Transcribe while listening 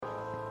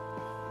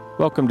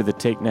Welcome to the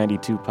Take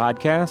 92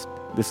 podcast.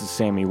 This is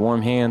Sammy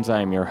Warmhands.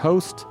 I am your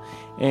host.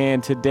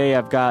 And today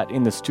I've got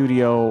in the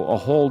studio a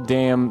whole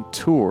damn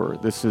tour.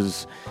 This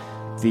is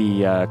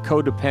the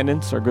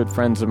Codependents, are good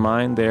friends of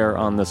mine. They're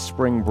on the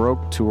Spring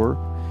Broke tour,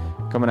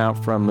 coming out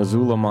from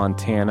Missoula,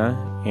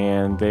 Montana.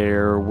 And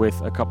they're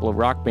with a couple of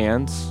rock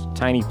bands,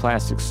 Tiny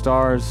Plastic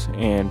Stars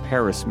and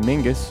Paris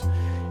Mingus.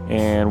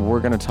 And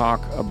we're going to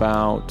talk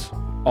about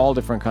all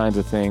different kinds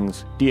of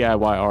things,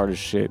 DIY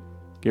artist shit.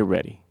 Get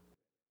ready.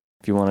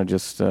 If you want to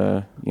just,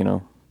 get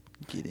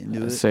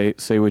into it.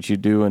 Say what you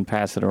do and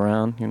pass it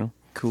around,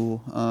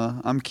 Cool.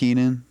 I'm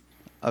Keenan.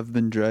 I've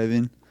been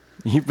driving.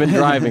 You've been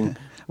driving.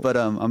 But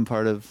I'm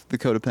part of the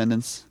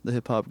Codependents, the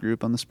hip-hop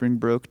group on the Spring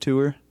Broke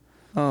tour.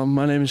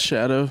 My name is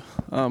Shadow.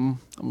 I'm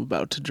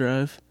about to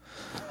drive.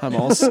 I'm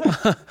also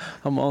part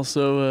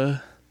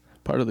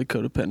of the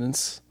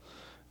Codependents.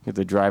 You're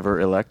the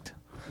driver-elect?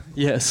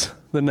 Yes,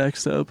 the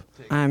next up.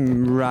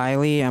 I'm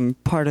Riley. I'm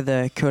part of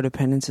the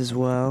Codependents as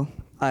well.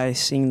 I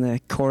sing the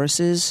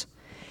choruses,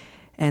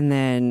 and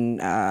then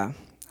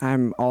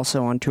I'm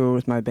also on tour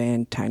with my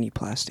band Tiny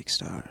Plastic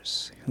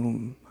Stars,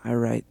 whom I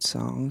write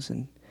songs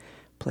and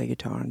play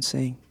guitar and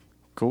sing.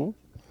 Cool.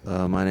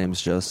 My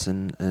name's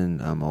Justin, and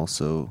I'm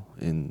also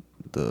in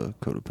the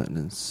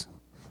Codependents.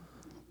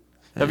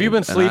 Have you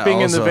been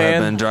sleeping in the van?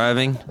 I've been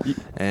driving,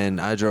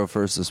 and I drove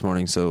first this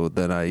morning, so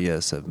then I,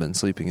 have been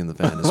sleeping in the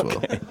van as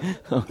well.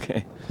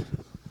 Okay.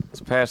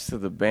 Let's pass to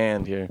the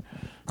band here.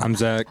 I'm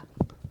Zach.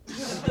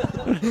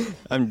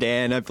 I'm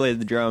Dan. I play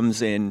the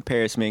drums in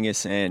Paris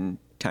Mingus and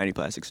Tiny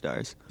Plastic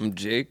Stars. I'm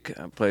Jake.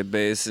 I play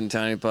bass in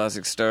Tiny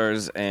Plastic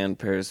Stars and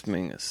Paris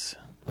Mingus.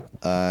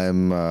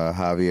 I'm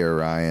Javier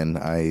Ryan.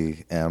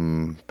 I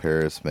am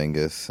Paris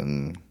Mingus,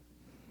 and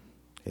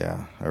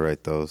I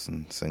write those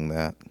and sing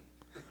that.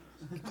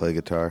 Play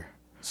guitar.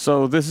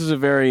 So this is a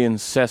very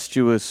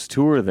incestuous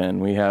tour then.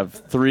 We have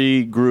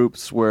three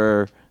groups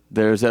where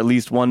there's at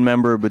least one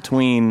member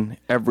between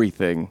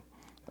everything.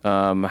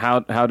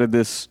 How did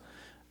this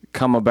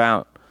come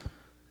about?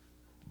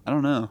 I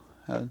don't know.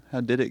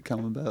 How did it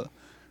come about?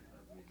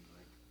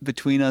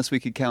 Between us, we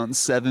could count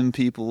 7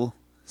 people,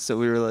 so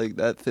we were like,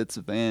 that fits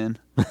a band.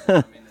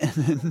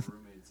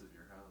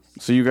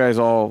 So you guys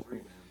all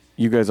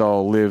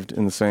lived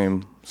in the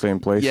same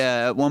place?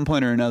 Yeah, at one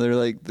point or another,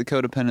 like the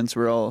Codependents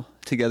were all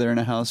together in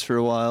a house for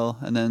a while,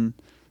 and then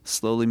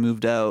slowly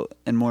moved out,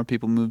 and more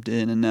people moved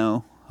in, and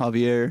now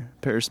Javier,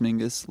 Paris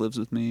Mingus, lives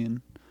with me,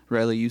 and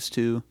Riley used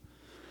to.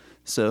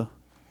 So,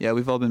 yeah,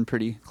 we've all been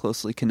pretty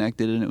closely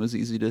connected, and it was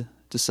easy to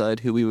decide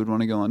who we would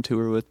want to go on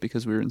tour with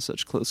because we were in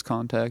such close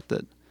contact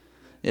that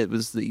it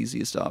was the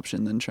easiest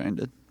option than trying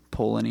to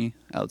pull any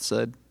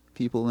outside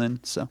people in.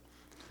 So,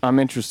 I'm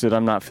interested.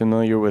 I'm not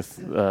familiar with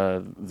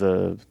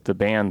the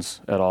bands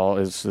at all.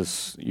 Is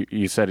this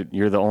you said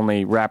you're the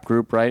only rap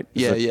group, right?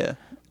 Yeah,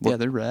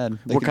 they're rad.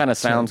 What kind of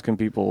sounds can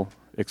people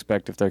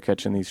expect if they're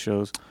catching these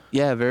shows?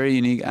 Yeah, very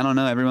unique. I don't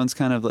know. Everyone's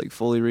kind of like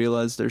fully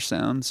realized their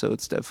sound, so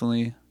it's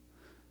definitely.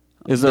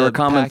 Is there a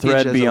common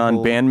thread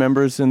beyond band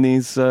members in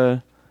these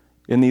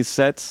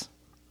sets?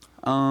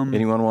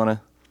 Anyone want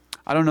to?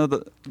 I don't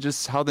know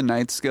just how the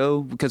nights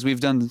go, because we've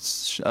done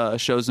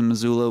shows in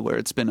Missoula where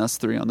it's been us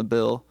 3 on the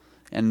bill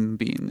and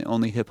being the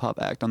only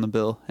hip-hop act on the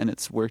bill, and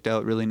it's worked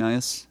out really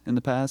nice in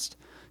the past.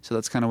 So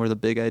that's kind of where the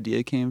big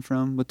idea came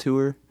from with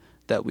tour,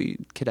 that we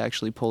could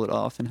actually pull it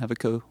off and have a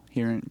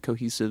coherent,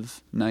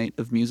 cohesive night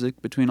of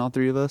music between all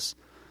 3 of us.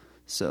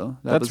 So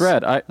that's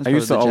rad. I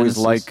used to always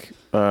like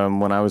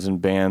when I was in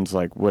bands,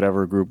 like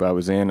whatever group I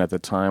was in at the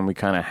time, we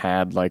kind of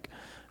had like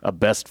a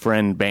best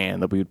friend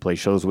band that we would play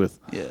shows with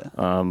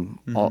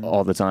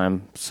all the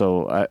time.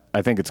 So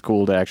I think it's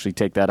cool to actually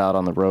take that out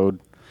on the road.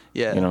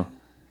 Yeah.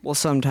 We'll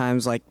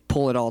sometimes like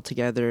pull it all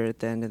together at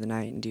the end of the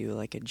night and do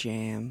like a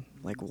jam.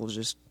 Like we'll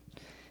just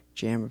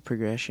jam a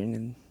progression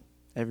and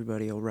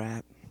everybody will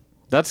rap.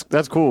 That's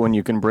cool when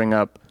you can bring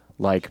up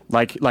like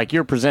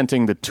you're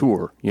presenting the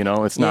tour,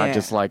 It's not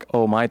just like,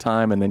 oh, my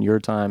time and then your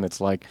time. It's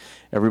like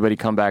everybody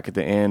come back at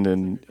the end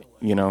and,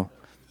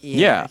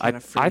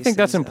 I think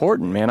that's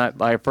important, man.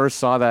 I first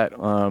saw that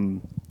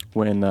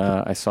when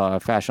I saw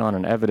Fashion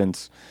and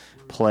Evidence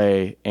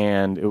play,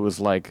 and it was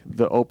like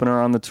the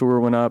opener on the tour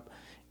went up,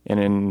 and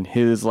in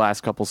his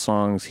last couple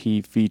songs,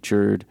 he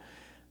featured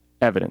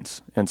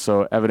Evidence. And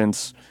so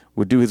Evidence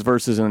would do his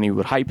verses, and then he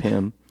would hype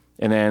him,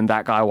 and then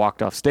that guy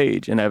walked off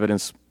stage, and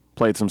Evidence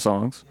played some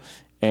songs,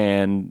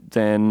 and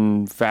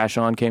then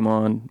Fashion came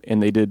on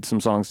and they did some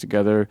songs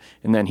together,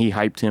 and then he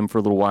hyped him for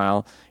a little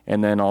while,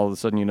 and then all of a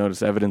sudden you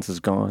notice Evidence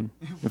is gone.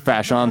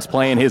 Fashion's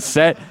playing his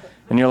set,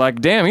 and you're like,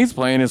 damn, he's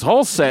playing his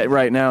whole set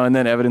right now, and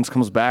then Evidence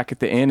comes back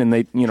at the end, and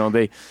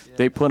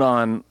they put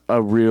on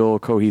a real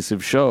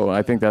cohesive show.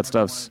 I think that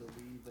stuff's...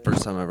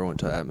 First time I ever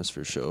went to an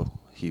Atmosphere show,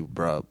 he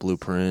brought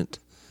Blueprint.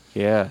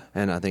 Yeah.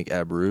 And I think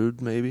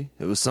Abrude, maybe.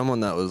 It was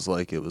someone that was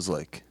like,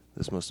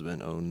 this must have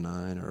been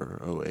 09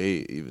 or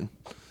 08 even.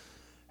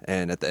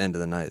 And at the end of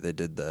the night, they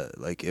did that.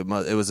 Like it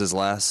was his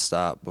last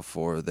stop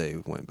before they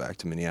went back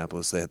to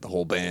Minneapolis. They had the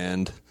whole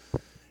band,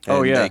 And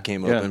Oh, yeah, they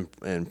came yeah.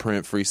 up and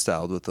Print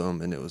freestyled with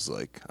them, and it was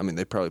like, I mean,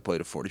 they probably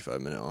played a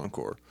 45-minute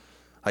encore.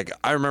 Like,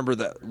 I remember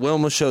that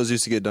Wilma shows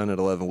used to get done at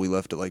 11. We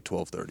left at like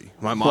 12:30.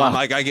 My mom, Wow.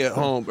 like, I get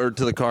home or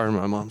to the car, and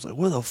my mom's like,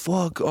 "Where the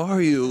fuck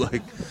are you?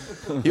 Like,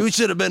 you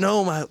should have been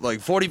home like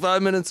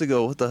 45 minutes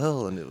ago. What the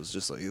hell?" And it was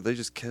just like they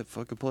just kept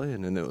fucking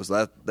playing, and it was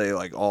that they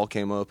like all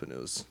came up, and it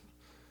was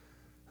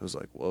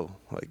like, whoa,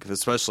 like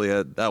especially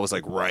that was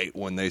like right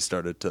when they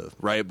started to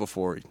right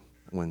before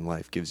when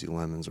Life Gives You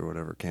Lemons or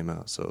whatever came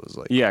out. So it was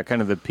like Yeah,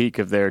 kind of the peak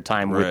of their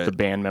time with Right. the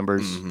band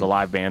members, the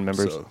live band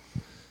members. So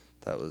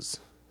that was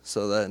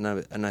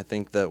and I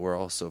think that we're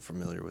also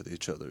familiar with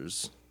each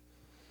other's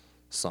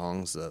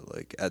songs. That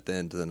like at the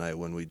end of the night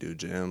when we do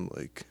jam,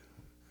 like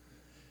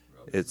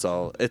it's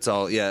all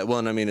yeah. Well,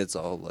 and I mean it's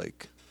all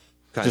like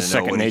kind of Just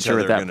know second what each nature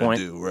other at that are gonna point.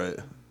 do, right?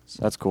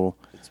 That's cool.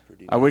 It's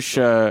pretty. I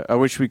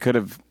wish we could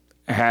have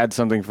had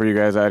something for you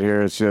guys out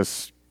here. It's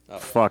just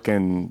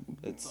fucking.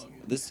 It's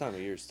this time of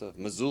year stuff.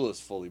 Missoula's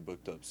fully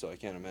booked up, so I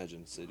can't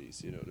imagine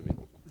cities. You know what I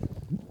mean?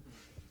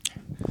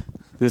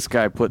 This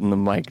guy putting the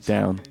mic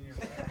down.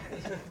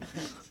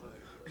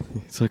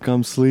 It's like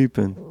I'm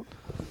sleeping.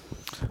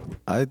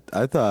 I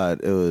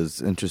thought it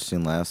was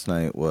interesting. Last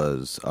night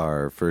was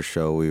our first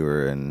show. We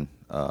were in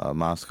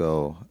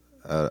Moscow,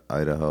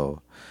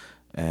 Idaho,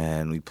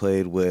 and we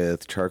played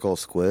with Charcoal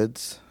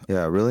Squids.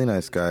 Yeah, really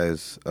nice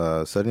guys.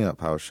 Setting up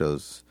house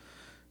shows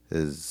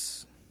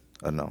is,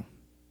 I don't know,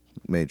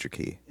 major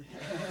key.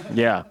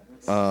 Yeah.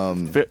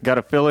 Got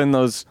to fill in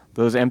those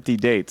empty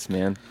dates,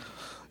 man.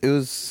 It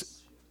was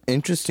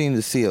interesting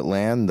to see it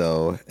land,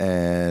 though,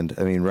 and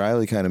I mean,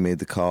 Riley kind of made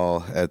the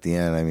call at the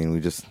end. I mean, we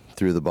just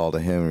threw the ball to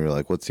him, and we were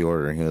like, "What's the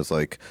order?" And he was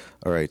like,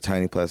 "All right,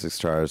 Tiny Plastic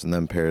Stars, and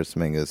then Paris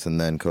Mingus, and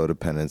then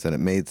Codependence," and it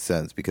made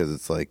sense because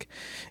it's like,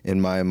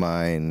 in my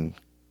mind,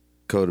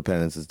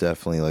 Codependence is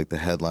definitely like the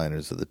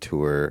headliners of the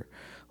tour,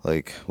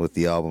 like with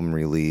the album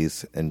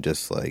release and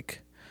just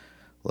like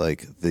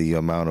the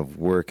amount of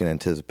work and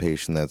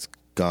anticipation that's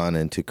gone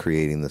into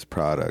creating this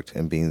product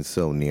and being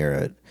so near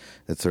it.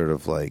 It's sort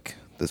of like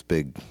this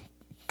big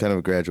kind of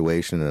a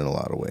graduation in a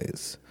lot of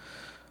ways.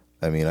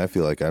 I mean, I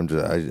feel like I'm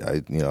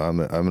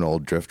an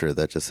old drifter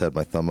that just had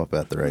my thumb up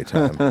at the right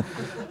time.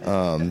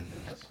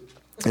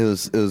 It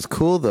was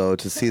cool though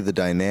to see the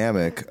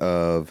dynamic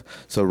of,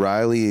 so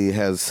Riley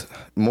has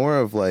more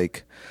of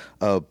like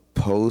a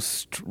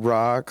post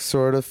rock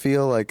sort of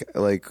feel, like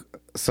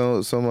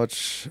so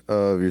much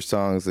of your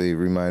songs, they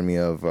remind me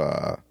of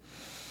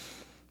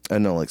I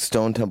don't know, like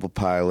Stone Temple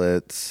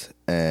Pilots,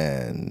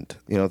 and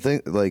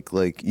think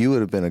like you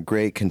would have been a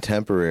great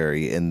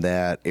contemporary in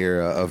that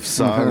era of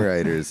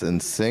songwriters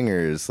and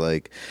singers.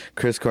 Like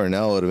Chris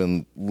Cornell would have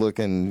been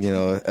looking,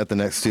 at the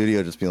next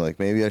studio, just being like,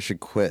 maybe I should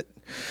quit.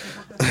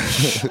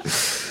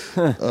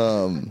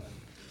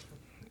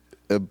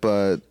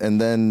 But and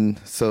then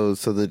so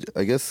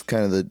I guess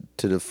kind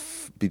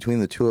of between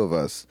the two of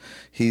us,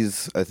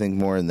 he's I think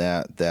more in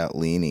that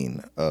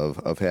leaning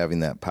of having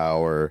that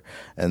power,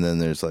 and then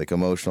there's like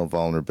emotional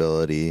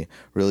vulnerability,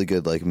 really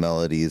good like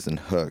melodies and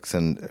hooks,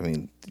 and I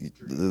mean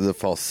the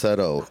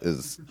falsetto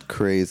is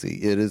crazy.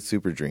 It is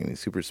super dreamy,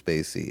 super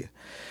spacey,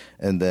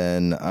 and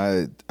then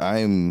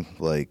I'm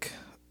like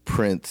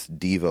Prince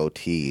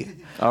devotee.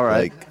 All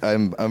right. Like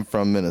I'm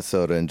from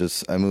Minnesota, and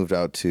I moved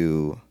out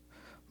to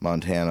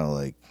Montana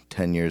like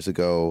 10 years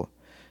ago,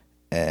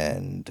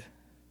 and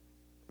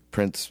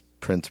Prince.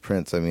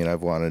 I mean,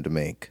 I've wanted to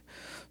make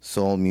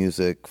soul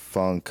music,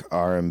 funk,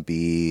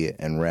 R&B,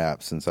 and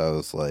rap since I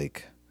was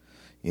like,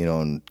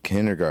 in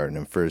kindergarten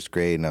and first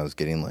grade, and I was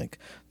getting like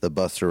the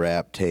Busta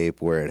Rap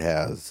tape where it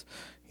has,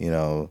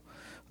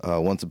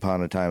 Once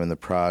Upon a Time in the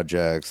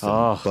Projects,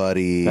 and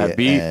Buddy, that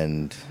beat.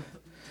 And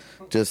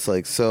just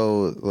like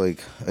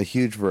a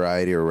huge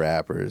variety of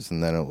rappers,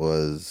 and then it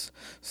was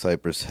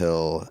Cypress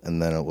Hill,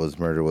 and then it was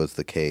Murder Was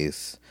the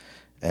Case,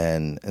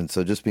 and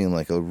so just being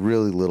like a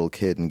really little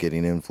kid and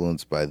getting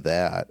influenced by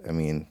that. I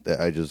mean,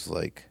 I just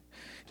like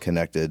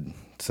connected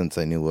since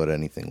I knew what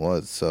anything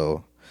was.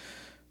 So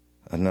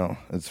I don't know,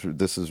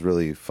 this is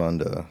really fun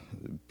to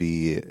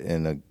be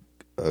in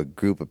a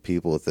group of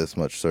people with this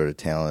much sort of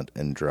talent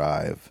and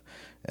drive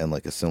and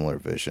like a similar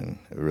vision.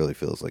 It really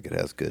feels like it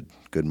has good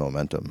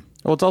momentum.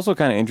 Well, it's also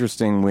kind of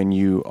interesting when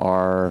you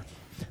are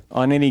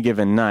on any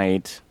given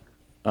night,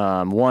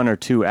 one or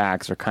two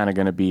acts are kind of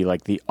going to be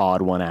like the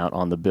odd one out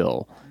on the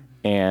bill.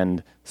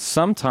 And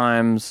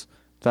sometimes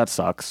that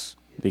sucks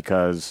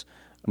because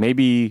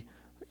maybe,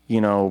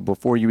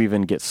 before you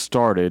even get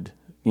started,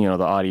 the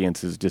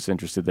audience is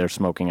disinterested. They're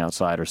smoking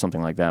outside or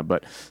something like that.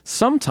 But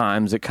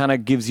sometimes it kind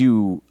of gives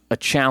you a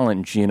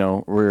challenge,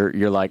 where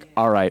you're like,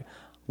 all right,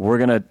 we're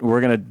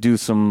gonna do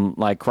some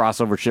like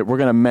crossover shit. We're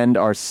gonna mend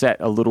our set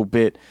a little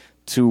bit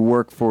to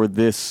work for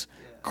this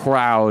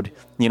crowd.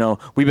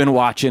 We've been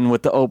watching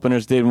what the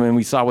openers did when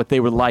we saw what they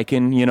were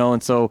liking,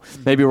 and so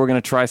maybe we're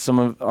gonna try some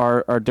of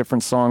our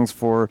different songs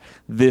for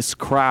this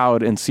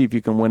crowd and see if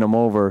you can win them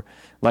over.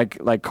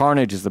 Like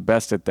Carnage is the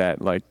best at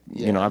that. Like,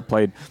 I've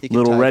played He can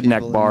little tie people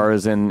redneck in.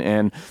 bars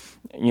and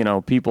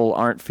people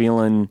aren't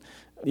feeling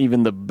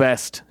even the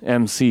best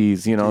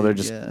MCs, you know, Dude, they're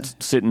just yeah.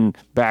 sitting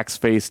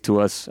backspace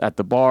to us at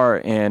the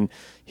bar, and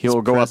he'll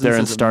His go up there presence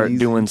and is start amazing.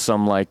 doing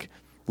some like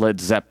Led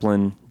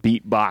Zeppelin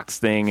beatbox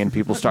thing, and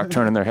people start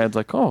turning their heads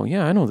like, oh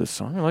yeah, I know this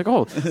song. They're like,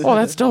 oh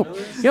that's dope.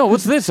 Yo,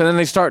 what's this? And then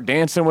they start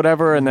dancing,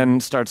 whatever, and then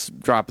starts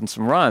dropping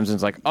some rhymes, and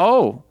it's like,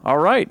 oh, all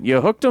right,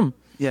 you hooked them.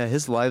 Yeah,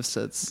 his live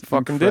set's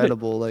Fucking did it.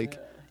 incredible. Like,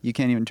 you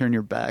can't even turn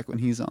your back when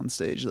he's on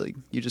stage. Like,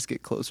 you just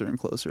get closer and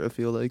closer, I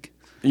feel like.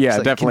 Yeah, Just,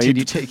 like, definitely.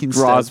 continue He taking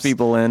draws steps.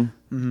 people in.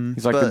 Mhm.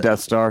 He's like the But- Death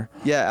Star.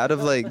 Yeah, out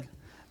of like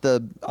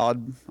the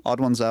odd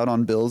ones out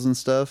on bills and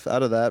stuff,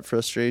 out of that,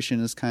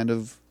 Frustration is kind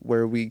of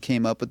where we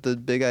came up with the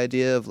big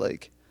idea of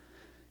like,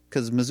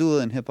 because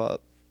Missoula and hip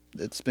hop,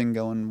 it's been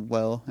going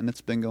well, and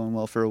it's been going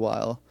well for a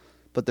while,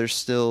 but there's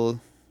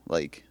still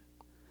like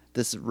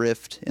this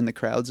rift in the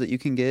crowds that you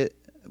can get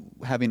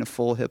having a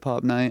full hip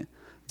hop night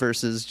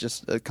versus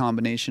just a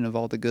combination of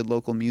all the good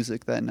local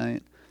music that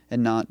night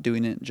and not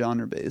doing it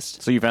genre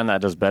based. So you found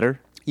that does better?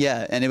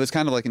 Yeah, and it was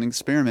kind of like an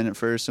experiment at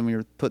first, and we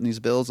were putting these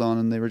bills on,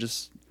 and they were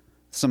just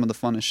some of the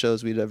funnest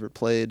shows we'd ever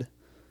played.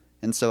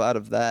 And so out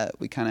of that,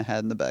 we kind of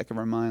had in the back of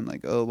our mind,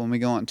 like, oh, when we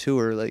go on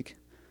tour, like,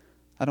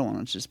 I don't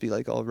want to just be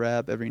like all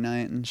rap every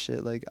night and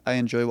shit. Like, I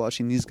enjoy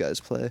watching these guys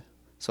play,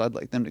 so I'd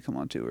like them to come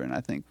on tour, and I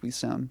think we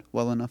sound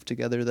well enough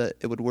together that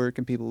it would work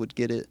and people would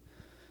get it.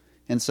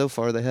 And so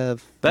far, they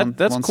have.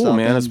 That's One cool, stop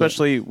man. in, but-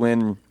 Especially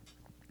when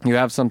you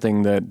have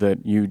something that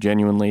you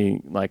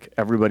genuinely like.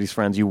 Everybody's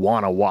friends. You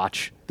want to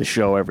watch the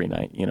show every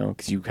night, you know,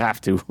 because you have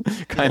to,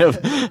 kind of.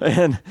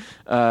 And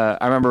I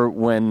remember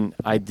when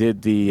I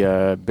did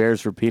the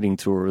Bears Repeating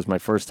tour. It was my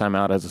first time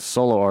out as a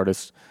solo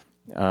artist,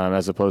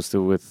 as opposed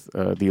to with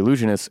the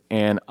Illusionists,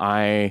 and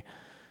I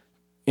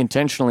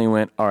intentionally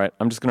went, all right,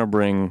 I'm just gonna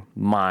bring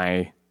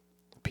my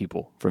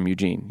people from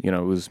Eugene. You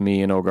know, it was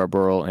me and Ogar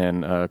Burrell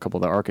and a couple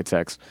of the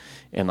architects,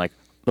 and like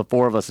the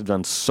four of us have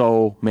done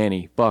so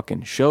many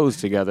fucking shows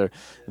together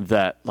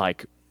that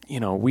like, you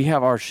know, we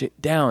have our shit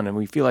down and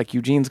we feel like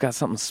Eugene's got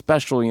something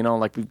special, you know,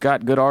 like we've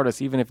got good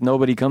artists, even if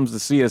nobody comes to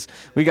see us,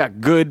 we got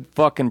good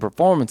fucking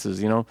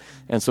performances, you know?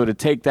 And so to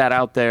take that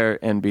out there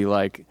and be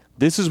like,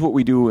 this is what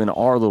we do in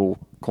our little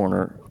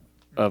corner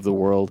of the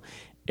world.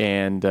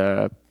 And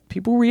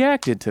people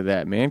reacted to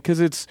that, man,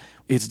 because it's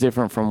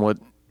different from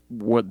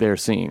what they're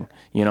seeing,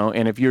 you know?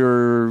 And if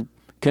you're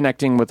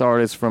connecting with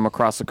artists from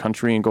across the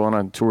country and going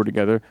on tour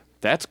together,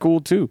 that's cool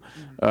too.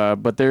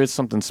 But there is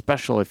something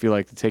special, I feel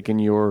like, to taking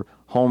your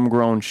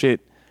homegrown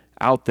shit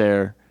out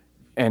there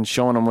and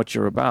showing them what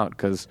you're about,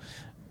 because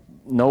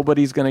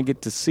nobody's going to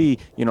get to see,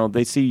 you know,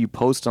 they see you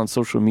post on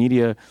social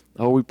media,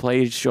 oh, we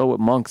played a show at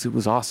Monks, it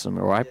was awesome,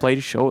 or I played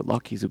a show at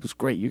Lucky's, it was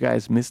great, you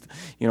guys missed,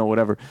 you know,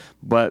 whatever.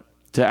 But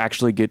to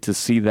actually get to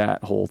see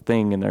that whole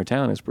thing in their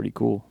town is pretty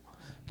cool.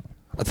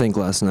 I think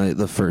last night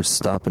the first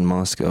stop in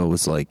Moscow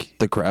was like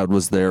the crowd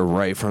was there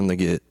right from the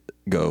get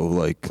go,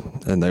 like,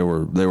 and they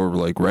were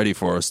like ready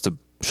for us to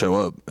show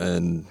up,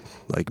 and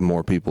like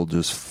more people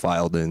just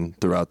filed in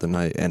throughout the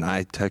night. And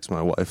I text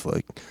my wife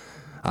like,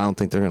 I don't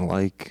think they're gonna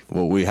like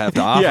what we have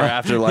to offer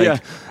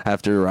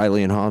after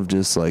Riley and Hov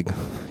just like,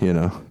 you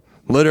know,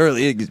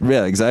 literally,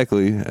 yeah,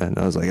 exactly. And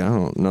I was like, I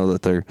don't know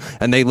that they're,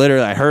 and they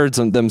literally, I heard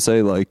them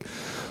say like,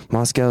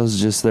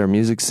 Moscow's just their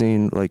music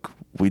scene, like,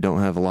 we don't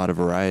have a lot of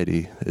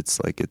variety.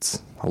 It's like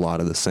it's a lot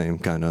of the same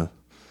kind of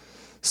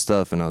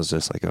stuff, and I was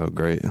just like, oh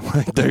great,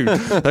 like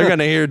they're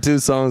gonna hear 2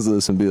 songs of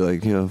this and be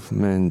like, you know,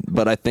 man.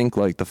 But I think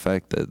like the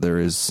fact that there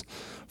is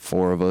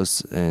 4 of us,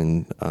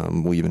 and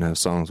we even have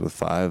songs with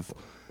 5,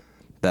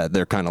 that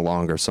they're kind of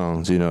longer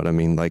songs, you know what I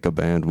mean? Like a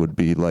band would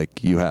be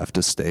like, you have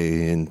to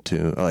stay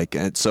into like,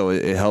 and so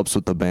it helps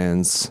with the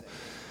bands.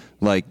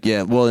 Like,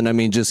 yeah, well, and I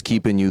mean, just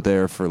keeping you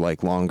there for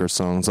like longer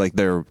songs, like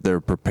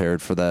they're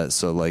prepared for that.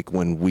 So like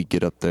when we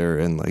get up there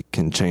and like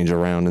can change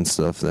around and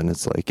stuff, then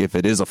it's like, if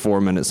it is a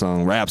 4-minute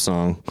song, rap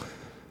song,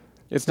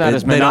 It's not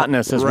as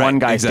monotonous as one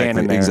guy exactly,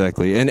 standing there.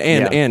 Exactly.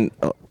 And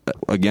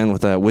again,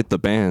 with that, with the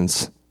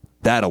bands,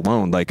 that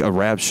alone, like a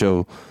rap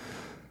show,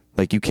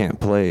 like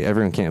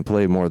everyone can't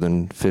play more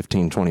than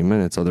 15, 20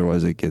 minutes.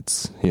 Otherwise it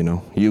gets, you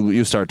know,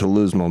 you start to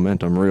lose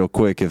momentum real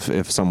quick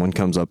if someone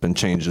comes up and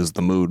changes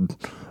the mood.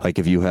 Like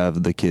if you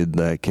have the kid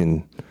that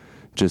can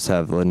just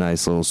have a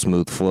nice little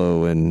smooth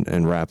flow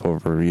and rap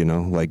over, you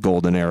know, like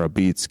golden era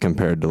beats,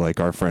 compared to like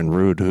our friend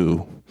Rude,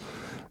 who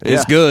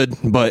is good,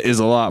 but is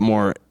a lot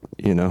more,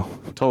 you know,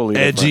 Totally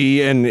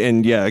edgy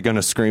and yeah,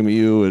 gonna scream at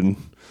you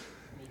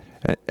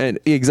and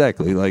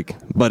exactly, like,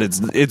 but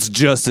it's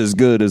just as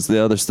good as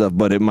the other stuff,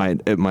 but it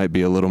might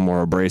be a little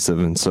more abrasive,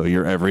 and so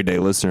your everyday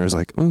listener is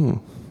like,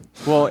 ooh.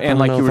 Well, and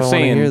like you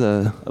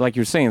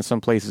were saying,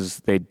 some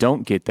places they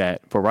don't get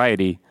that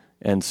variety,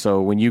 and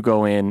so when you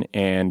go in,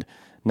 and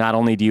not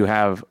only do you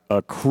have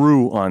a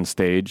crew on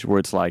stage where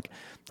it's like,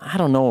 I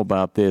don't know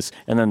about this,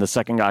 and then the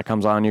second guy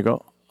comes on, and you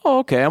go, oh,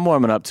 okay, I'm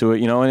warming up to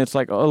it, you know, and it's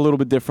like a little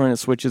bit different. It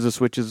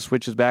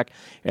switches back,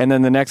 and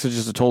then the next is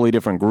just a totally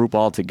different group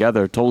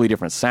altogether, totally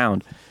different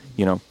sound.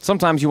 You know,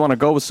 sometimes you want to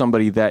go with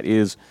somebody that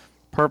is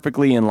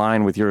perfectly in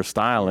line with your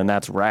style, and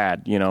that's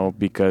rad, you know,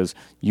 because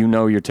you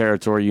know your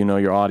territory, you know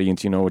your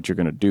audience, you know what you're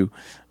going to do.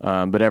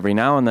 But every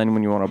now and then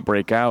when you want to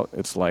break out,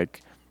 it's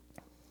like,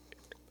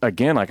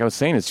 again, like I was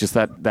saying, it's just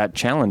that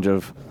challenge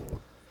of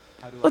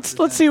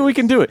let's see if we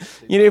can do it.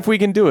 You know, if we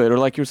can do it, or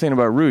like you were saying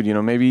about Rude, you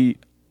know, maybe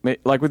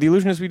like with the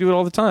Illusionists, we do it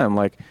all the time.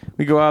 Like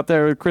we go out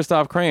there with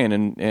Christoph Crane,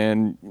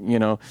 and you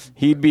know,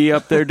 he'd be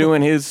up there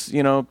doing his,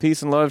 you know,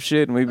 peace and love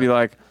shit, and we'd be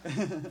like,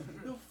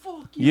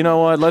 you know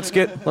what? Let's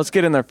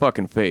get in their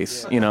fucking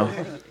face, you know,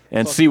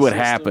 and see what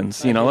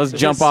happens. You know, let's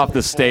jump off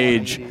the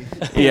stage,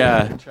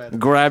 yeah,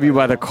 grab you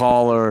by the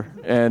collar,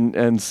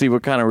 and see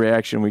what kind of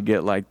reaction we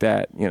get like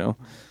that, you know.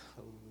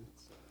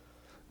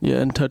 Yeah,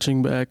 and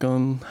touching back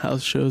on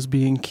house shows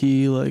being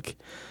key, like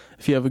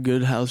if you have a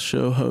good house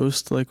show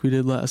host like we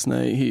did last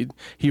night,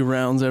 he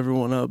rounds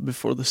everyone up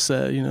before the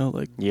set, you know,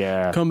 like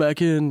yeah, come back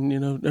in, you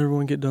know,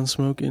 everyone get done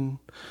smoking,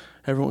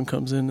 everyone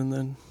comes in and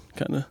then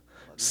kind of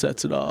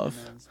sets it off.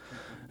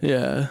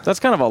 Yeah, that's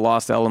kind of a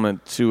lost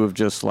element too of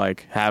just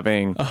like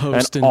having a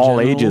host an in all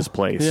general. ages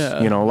place,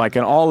 Yeah. you know, like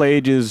an all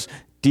ages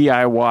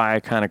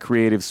DIY kind of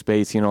creative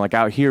space. You know, like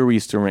out here we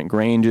used to rent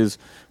Granges,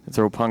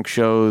 throw punk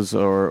shows,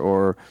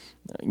 or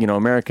you know,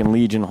 American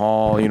Legion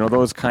Hall, you know,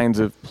 those kinds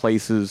of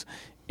places.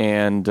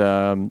 And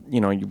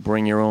you know, you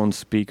bring your own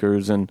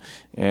speakers, and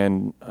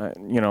you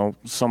know,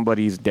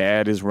 somebody's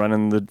dad is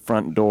running the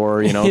front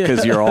door, you know,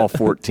 because you're all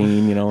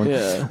 14, you know,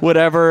 and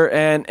whatever.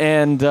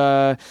 And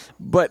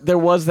but there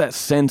was that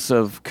sense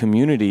of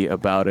community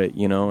about it,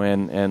 you know,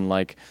 and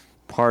like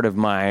part of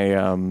my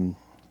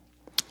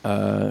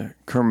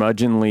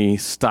curmudgeonly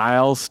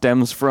style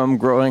stems from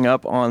growing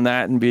up on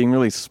that and being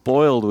really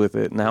spoiled with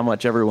it, and how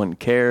much everyone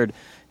cared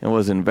and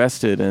was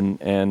invested,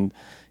 and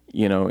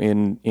you know,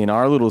 in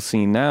our little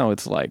scene now,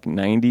 it's like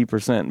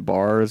 90%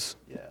 bars,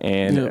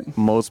 and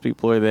most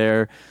people are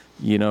there,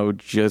 you know,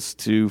 just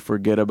to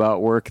forget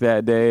about work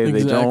that day.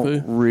 Exactly. They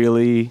don't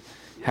really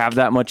have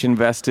that much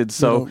invested.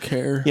 So, They don't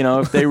care. you know,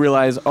 if they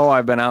realize, oh,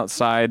 I've been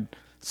outside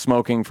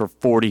smoking for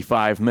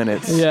 45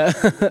 minutes. Yeah.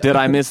 Did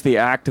I miss the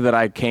act that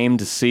I came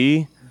to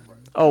see?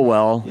 Oh,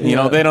 well, you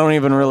know, they don't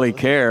even really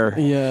care.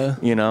 Yeah.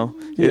 You know,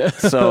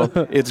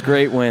 so it's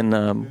great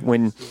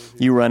when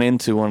you run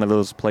into one of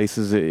those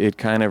places. It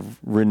kind of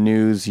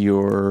renews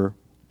your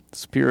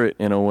spirit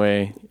in a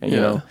way, you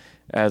know,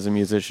 as a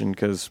musician,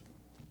 because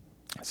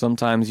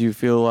sometimes you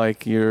feel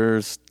like you're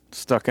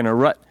stuck in a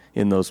rut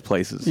in those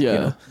places. Yeah. You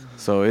know?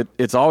 So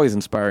it's always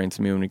inspiring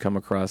to me when we come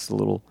across a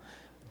little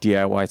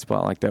DIY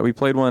spot like that. We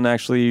played one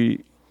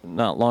actually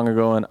not long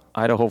ago in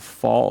Idaho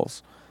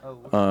Falls.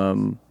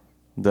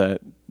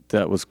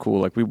 That was cool.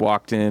 Like we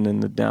walked in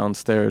the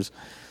downstairs,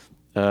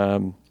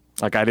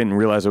 like I didn't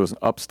realize it was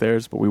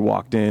upstairs, but we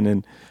walked in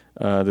and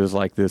there's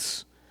like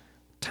this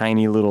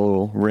tiny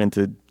little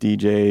rented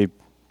DJ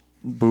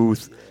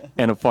booth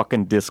and a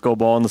fucking disco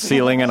ball in the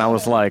ceiling, and I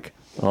was like,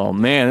 oh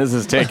man, this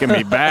is taking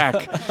me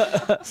back.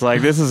 It's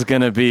like, this is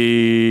gonna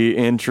be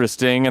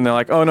interesting. And they're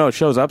like, oh no, it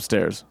show's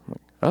upstairs. I'm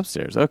like,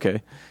 upstairs,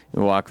 okay.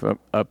 We walk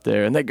up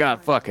there, and they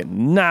got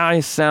fucking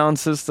nice sound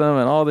system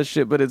and all this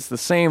shit, but it's the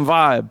same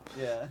vibe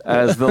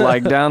as the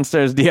like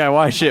downstairs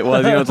DIY shit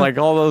was. You know, it's like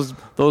all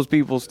those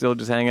people still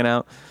just hanging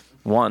out,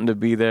 wanting to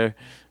be there.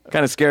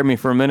 Kind of scared me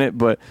for a minute,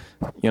 but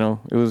you know,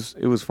 it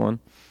was fun.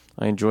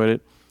 I enjoyed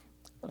it.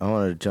 I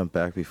wanted to jump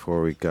back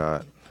before we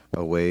got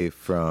away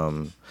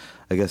from,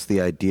 I guess,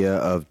 the idea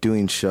of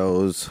doing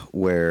shows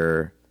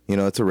where, you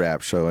know, it's a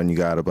rap show and you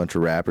got a bunch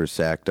of rappers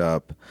stacked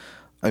up.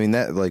 I mean,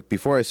 that, like,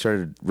 before I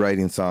started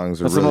writing songs...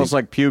 That's the most,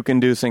 like,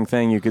 puke-inducing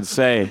thing you could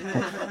say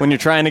when you're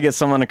trying to get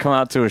someone to come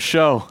out to a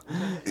show.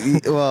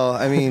 Well,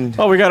 I mean...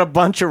 Oh, we got a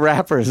bunch of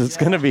rappers. It's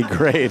going to be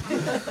great.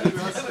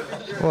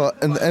 Well,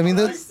 and I mean,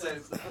 that's...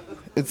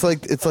 It's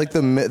like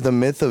the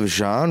myth of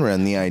genre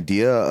and the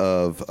idea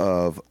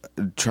of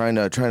trying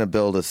to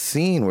build a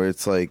scene where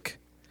it's like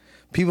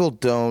people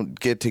don't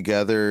get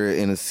together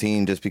in a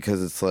scene just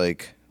because it's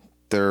like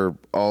they're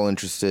all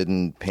interested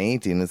in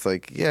painting. It's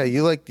like, yeah,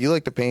 you like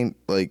to paint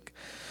like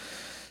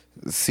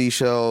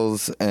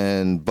seashells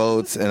and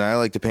boats, and I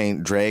like to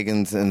paint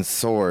dragons and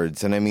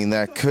swords. And I mean,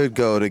 that could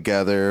go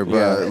together,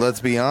 but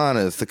let's be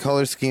honest, the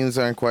color schemes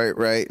aren't quite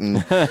right, and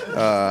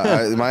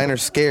mine are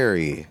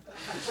scary.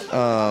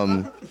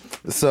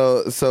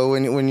 So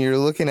when you're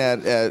looking at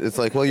it's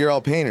like, well, you're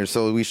all painters,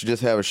 so we should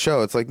just have a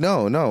show. It's like,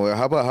 no.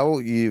 How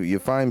you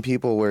find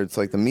people where it's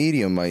like the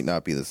medium might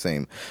not be the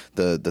same,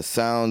 the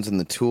sounds and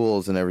the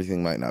tools and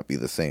everything might not be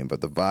the same,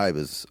 but the vibe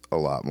is a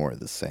lot more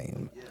the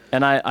same.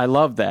 And I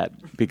love that,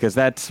 because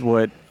that's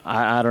what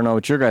I don't know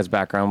what your guys'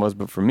 background was,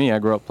 but for me, I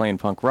grew up playing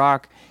punk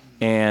rock,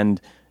 and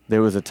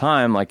there was a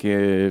time like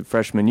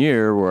freshman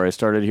year where I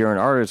started hearing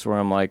artists where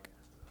I'm like,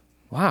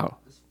 wow,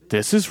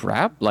 this is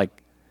rap. Like,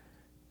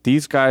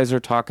 these guys are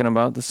talking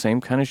about the same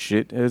kind of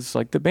shit as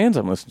like the bands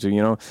I'm listening to,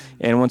 you know?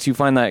 And once you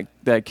find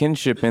that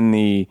kinship in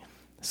the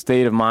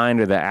state of mind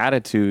or the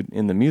attitude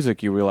in the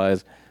music, you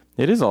realize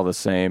it is all the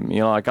same. You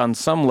know, like on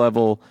some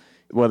level,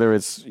 whether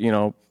it's, you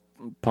know,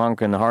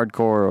 punk and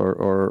hardcore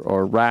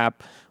or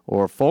rap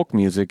or folk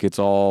music, it's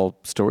all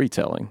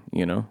storytelling,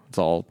 you know, it's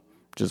all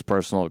just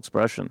personal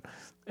expression.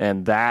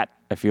 And that,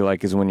 I feel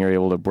like, is when you're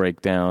able to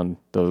break down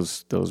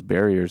those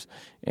barriers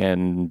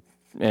and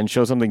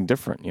show something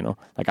different, you know.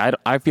 Like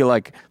I feel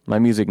like my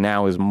music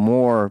now is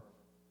more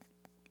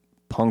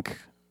punk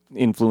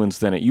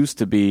influenced than it used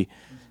to be,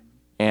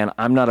 and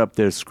I'm not up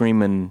there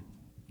screaming,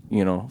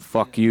 you know,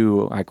 fuck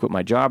you, I quit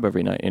my job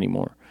every night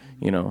anymore.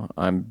 You know,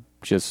 I'm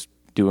just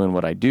doing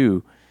what I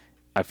do.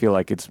 I feel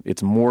like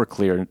it's more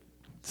clear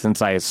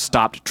since I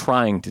stopped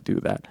trying to do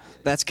that.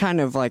 That's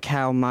kind of like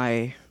how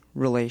my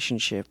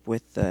relationship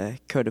with the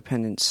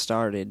Codependents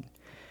started.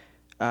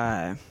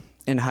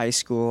 In high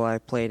school, I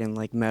played in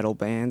like metal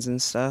bands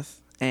and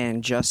stuff,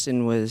 and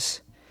Justin was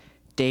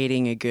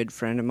dating a good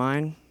friend of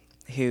mine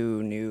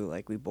who knew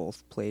like we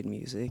both played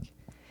music,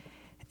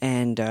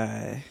 and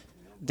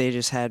they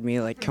just had me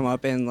like come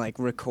up and like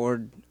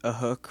record a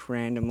hook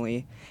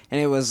randomly,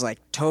 and it was like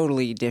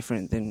totally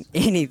different than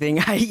anything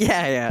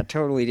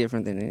totally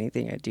different than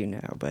anything I do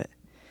now. But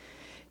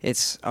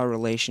our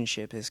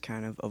relationship has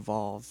kind of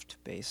evolved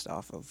based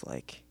off of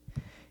like,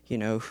 you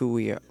know, who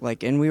we are,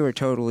 like, and we were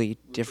totally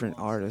different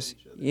artists.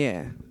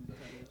 Yeah,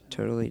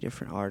 totally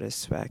different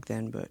artists back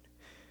then, but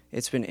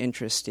it's been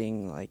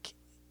interesting. Like,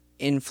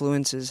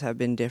 influences have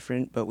been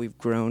different, but we've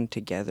grown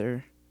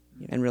together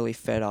and really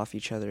fed off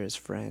each other as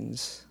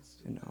friends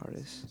and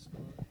artists.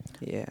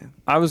 Yeah.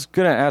 I was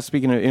gonna ask,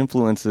 speaking of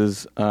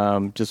influences,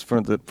 just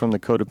from the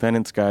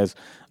Codependents guys,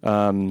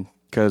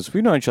 because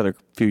we've known each other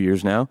a few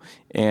years now,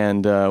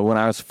 and when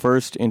I was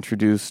first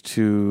introduced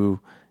to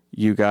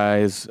you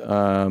guys,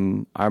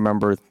 I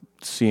remember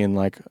seeing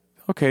like,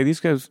 okay,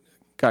 these guys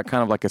got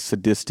kind of like a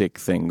sadistic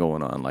thing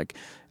going on. Like,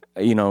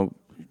 you know,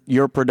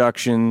 your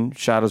production,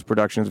 Shadow's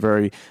production, is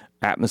very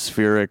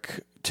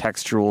atmospheric,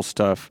 textural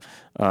stuff.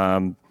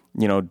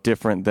 You know,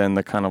 different than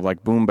the kind of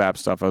like boom bap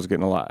stuff I was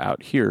getting a lot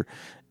out here.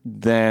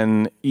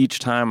 Then each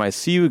time I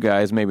see you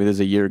guys, maybe there's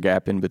a year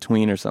gap in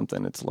between or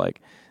something. It's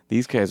like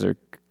these guys are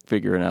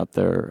figuring out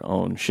their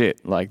own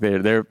shit. Like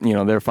they're you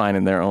know, they're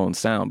finding their own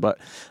sound. But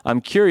I'm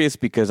curious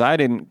because I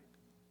didn't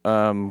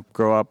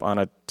grow up on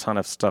a ton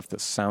of stuff that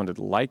sounded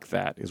like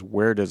that. Is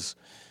where does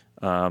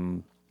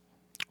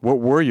what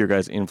were your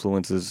guys'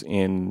 influences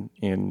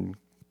in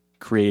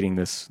creating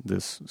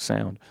this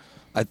sound?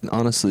 I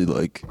honestly,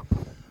 like,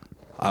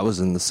 I was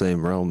in the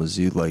same realm as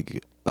you.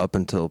 Like, up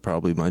until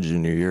probably my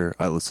junior year,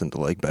 I listened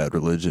to like Bad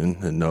Religion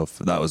and No,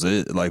 that was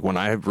it. Like, when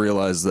I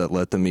realized that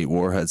Let Them Eat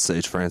War had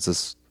Sage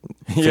Francis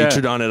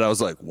featured on it, I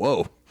was like,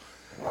 whoa,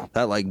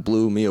 that like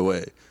blew me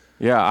away.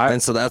 Yeah,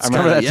 and so that's I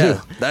remember kinda,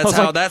 that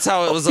too. That's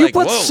how it was like,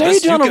 whoa,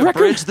 Sage you on a can record?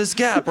 bridge this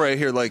gap right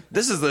here. Like,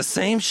 this is the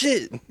same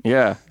shit.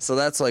 Yeah. So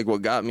that's like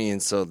what got me,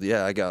 and so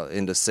yeah, I got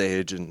into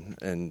Sage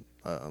and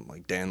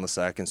like Dan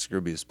Lasac and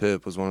Scroobius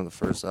Pip was one of the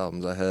first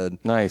albums I had.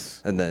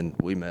 Nice. And then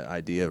we met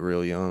Idea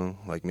real young.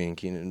 Like, me and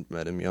Keenan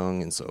met him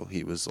young, and so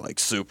he was like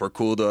super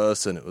cool to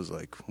us, and it was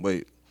like,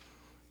 wait,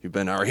 you've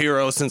been our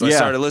hero since I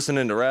started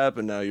listening to rap,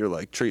 and now you're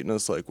like treating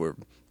us like we've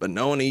been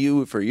knowing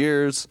you for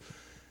years.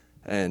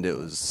 And it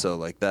was so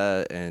like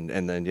that, and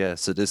then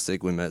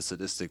Sadistic, we met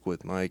Sadistic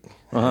with Mike,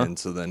 and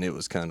so then it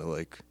was kind of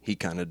like he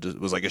kind of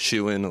was like a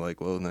shoe-in,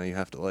 like, well, now you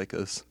have to like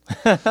us.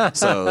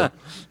 So,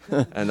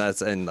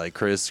 and like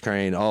Chris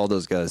Crane, all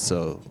those guys.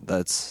 So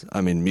that's, I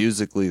mean,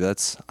 musically,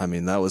 that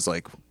was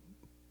like,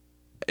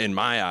 in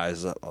my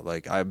eyes,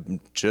 like, I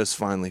just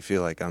finally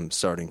feel like I'm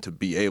starting to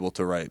be able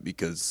to write,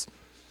 because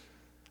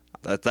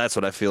that's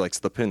what I feel like's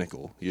the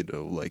pinnacle, you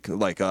know, like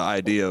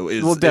Idea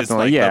is, well, definitely, is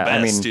like yeah. the best,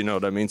 I mean, you know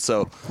what I mean?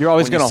 So you're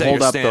always going to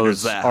hold up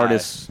those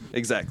artists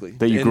exactly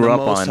that you in grew the up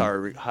most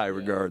on. high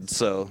regard.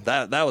 So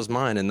that was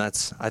mine, and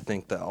that's, I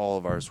think that all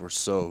of ours were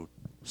so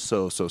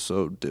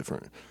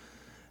different,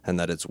 and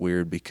that it's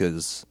weird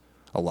because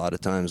a lot of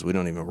times we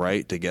don't even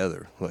write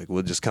together. Like,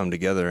 we'll just come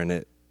together and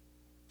it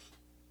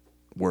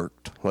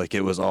worked. Like,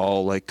 it was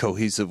all like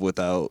cohesive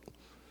without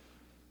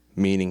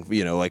meaning,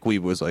 you know, like we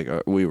were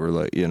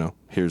like, you know,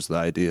 here's the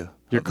idea.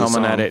 You're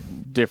coming at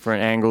it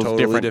different angles,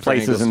 Totally different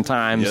places angles. and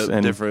times, Yep,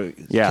 and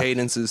different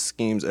cadences,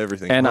 schemes,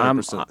 everything. And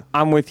 100%.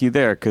 I'm with you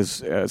there,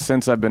 because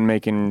since I've been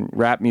making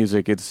rap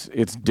music, it's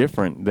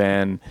different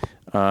than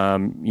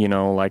you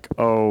know, like,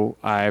 oh,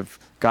 I've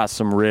got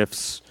some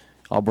riffs,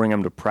 I'll bring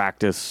them to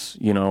practice,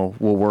 you know,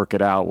 we'll work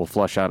it out, we'll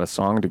flush out a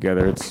song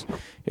together.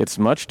 It's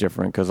much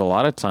different, because a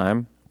lot of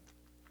time,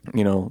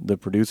 you know, the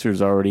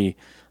producer's already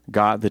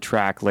got the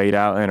track laid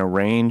out and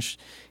arranged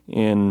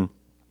in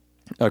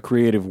a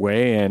creative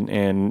way,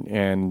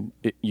 and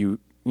you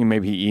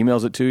maybe he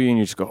emails it to you, and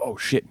you just go, oh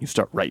shit, you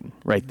start writing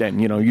right then,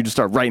 you know, you just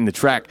start writing the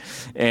track,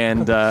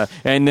 and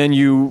then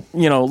you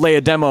know, lay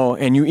a demo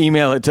and you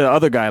email it to the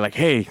other guy like,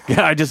 hey,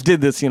 I just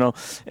did this, you know.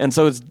 And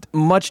so it's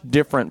much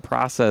different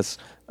process,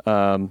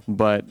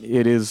 but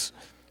it is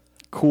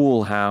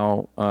cool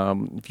how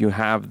if you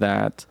have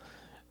that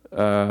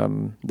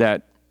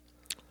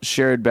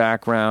shared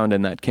background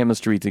and that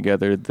chemistry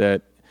together,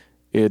 that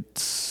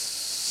it's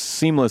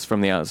seamless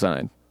from the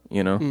outside,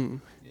 you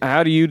know.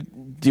 How do you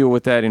deal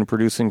with that in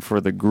producing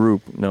for the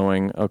group,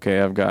 knowing,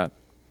 okay, I've got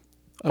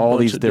all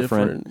bunch these of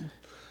different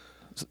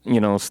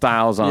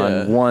styles on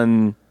Yeah.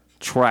 one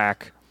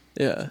track.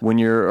 Yeah. When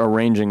you're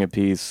arranging a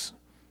piece,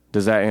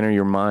 does that enter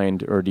your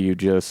mind, or do you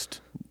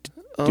just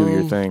do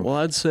your thing? Well,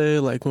 I'd say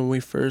like when we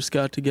first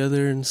got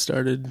together and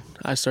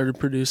I started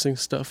producing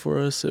stuff for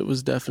us, it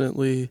was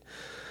definitely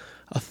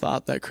a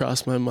thought that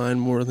crossed my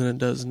mind more than it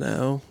does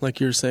now. Like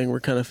you're saying, we're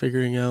kind of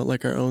figuring out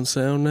like our own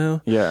sound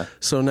now. Yeah.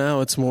 So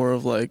now it's more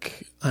of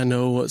like, I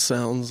know what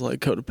sounds like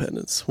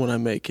Codependence when I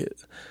make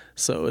it.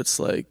 So it's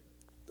like,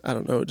 I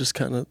don't know, just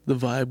kind of the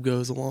vibe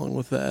goes along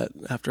with that.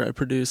 After I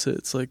produce it,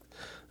 it's like,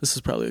 this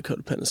is probably a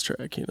Codependence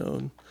track,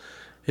 and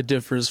it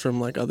differs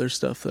from like other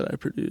stuff that I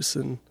produce.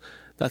 And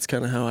that's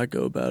kind of how I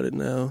go about it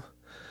now.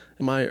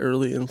 And my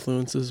early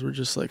influences were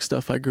just like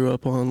stuff I grew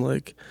up on,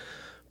 like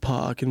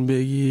Pac and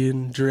Biggie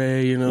and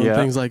Dre, Yeah.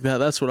 things like that.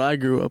 That's what I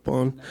grew up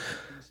on.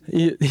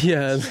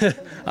 Yeah,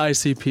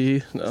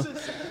 ICP.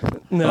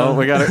 No. Oh,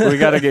 we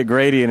gotta get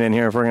Gradient in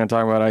here if we're gonna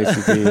talk about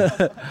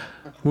ICP.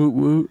 Woot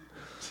woot.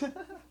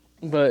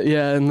 But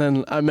yeah, and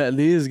then I met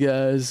these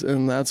guys,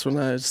 and that's when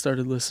I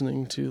started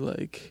listening to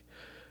like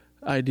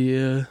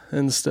Idea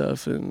and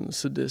stuff and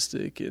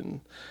Sadistic, and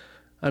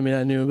I mean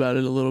I knew about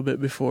it a little bit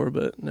before,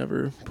 but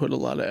never put a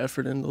lot of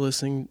effort into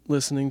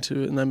listening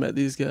to it. And I met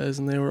these guys,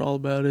 and they were all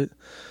about it.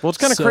 Well, it's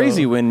kind of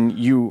crazy when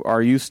you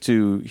are used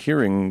to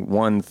hearing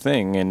one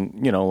thing, and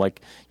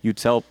like you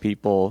tell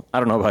people. I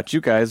don't know about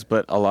you guys,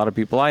 but a lot of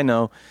people I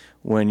know,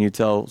 when you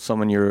tell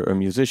someone you're a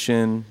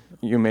musician,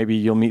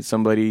 you'll meet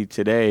somebody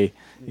today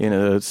in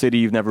a city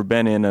you've never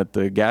been in at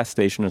the gas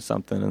station or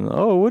something, and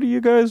oh, what are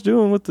you guys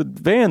doing with the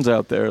vans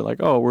out there? Like,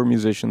 oh, we're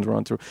musicians, we're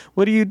on tour.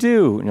 What do you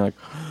do? And you're like,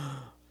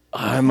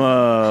 I'm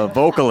a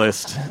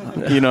vocalist.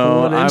 What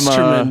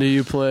instrument do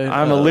you play?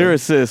 I'm a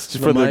lyricist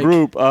for the mic?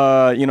 group.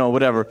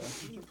 Whatever.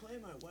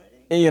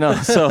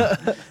 So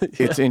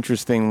it's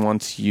interesting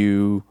once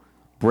you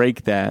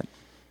break that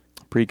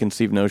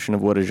preconceived notion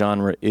of what a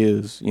genre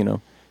is.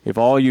 If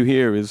all you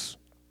hear is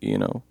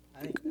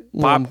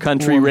pop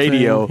country one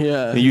radio, thing.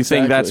 Yeah, you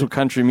think that's exactly. what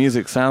country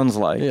music sounds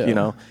like.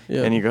 Yeah.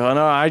 And you go,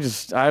 no,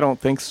 I don't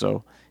think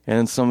so. And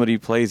then somebody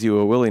plays you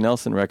a Willie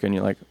Nelson record, and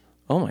you're like,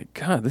 oh my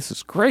God, this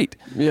is great.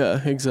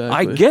 Yeah, exactly.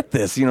 I get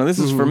this. This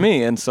is for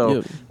me. And so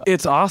Yep.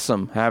 it's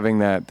awesome having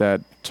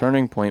that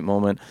turning point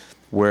moment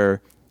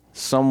where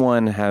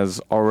someone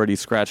has already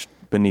scratched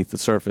beneath the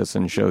surface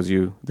and shows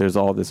you there's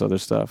all this other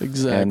stuff.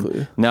 Exactly.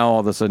 And now all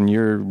of a sudden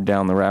you're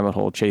down the rabbit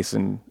hole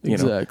chasing,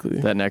 Exactly.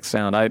 that next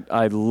sound.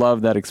 I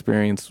love that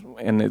experience,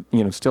 and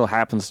it, still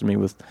happens to me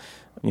with,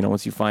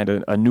 once you find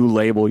a new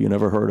label you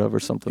never heard of or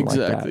something like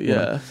that. Exactly,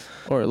 yeah.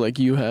 Or like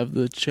you have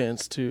the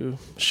chance to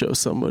show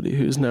somebody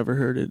who's never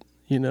heard it,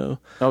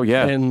 Oh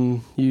yeah.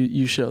 and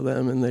you show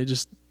them, and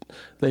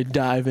they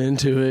dive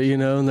into it,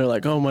 and they're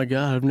like, oh my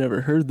God, I've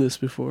never heard this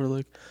before.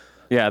 Like,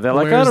 Yeah, they're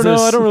like, Where's I don't know,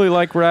 this- I don't really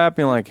like rap.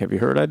 You're like, have you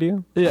heard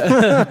Idea?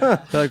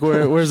 yeah, like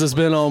where's this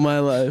been all my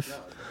life?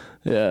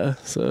 Yeah,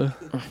 so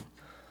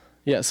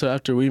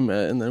after we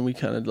met, and then we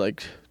kind of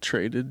like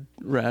traded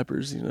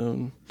rappers,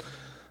 and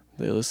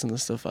they listen to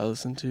stuff I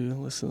listen to,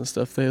 listen to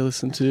stuff they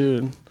listen to,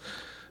 and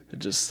it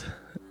just,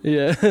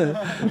 yeah,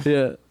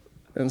 yeah.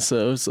 And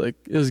so it's like,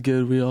 it was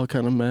good. We all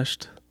kind of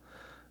meshed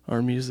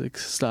our music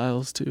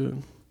styles too,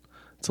 and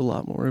it's a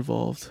lot more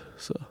evolved.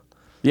 So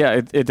Yeah,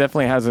 it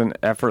definitely has an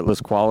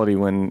effortless quality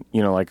when,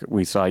 like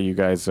we saw you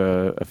guys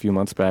a few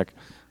months back,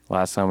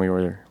 last time we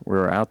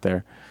were out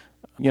there.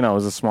 It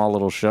was a small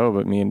little show,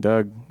 but me and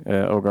Doug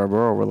Ogar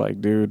Borough were like,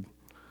 dude,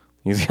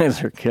 these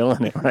guys are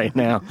killing it right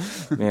now,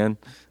 man.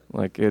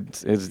 Like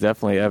it's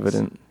definitely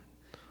evident.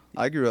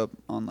 I grew up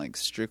on like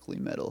strictly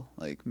metal.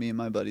 Like me and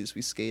my buddies,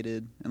 we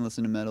skated and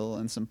listened to metal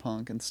and some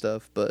punk and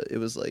stuff, but it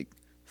was like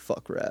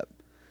fuck rap.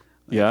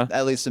 Like, Yeah.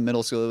 At least in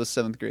middle school, it was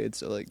 7th grade,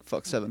 so like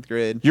fuck 7th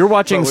grade. You're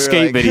watching But we were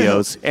skate like-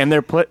 videos, and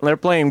they're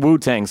playing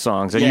Wu-Tang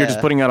songs, and you're just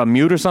Yeah. putting out a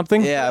mute or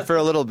something? Yeah, for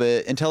a little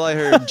bit until I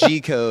heard G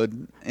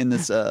Code in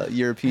this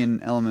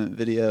European Element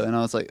video, and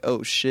I was like,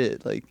 oh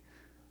shit, like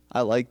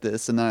I like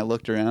this. And then I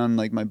looked around,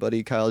 like my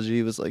buddy Kyle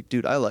G was like,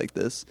 dude, I like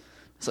this.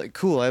 It's like,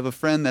 cool, I have a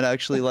friend that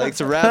actually likes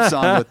a rap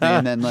song with me.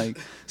 And then like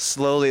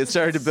slowly it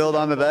started to build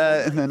onto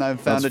that, and then I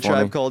found That's a Tribe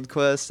funny. Called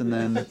Quest, and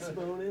then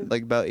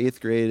like about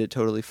 8th grade it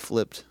totally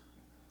flipped,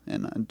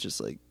 and I just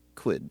like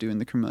quit doing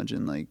the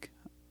curmudgeon like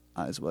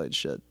eyes wide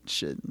shut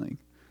shit. Like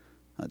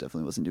I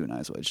definitely wasn't doing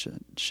eyes wide shut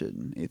shit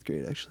in 8th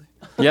grade actually.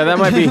 Yeah,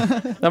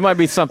 that might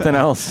be something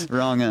else.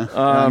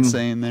 Wrong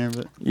saying there,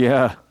 but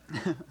Yeah.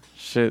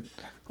 Shit.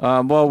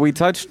 Well, we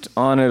touched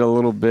on it a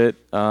little bit.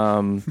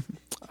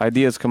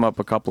 Ideas come up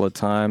a couple of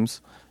times.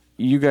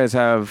 You guys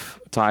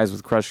have ties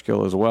with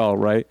Crushkill as well,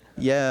 right?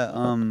 yeah.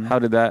 How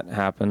did that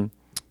happen?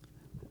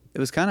 It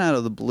was kind of out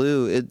of the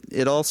blue.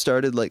 It all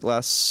started like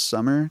last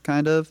summer,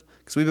 kind of,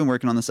 because we've been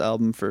working on this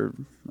album for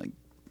like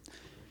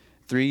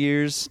 3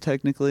 years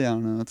technically. I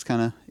don't know. It's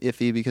kind of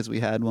iffy because we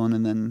had one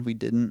and then we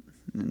didn't,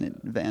 and it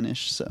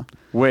vanished. So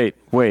Wait.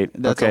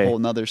 that's okay. a whole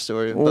nother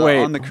story. But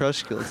Wait. on the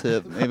Crushkill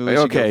tip, maybe we should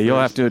go Okay, you'll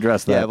first. have to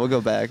address that. Yeah, we'll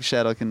go back.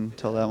 Shadow can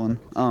tell that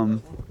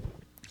one.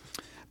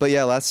 But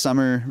yeah, last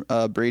summer,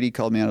 Brady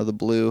called me out of the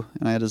blue,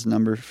 and I had his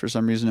number for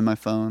some reason in my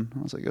phone.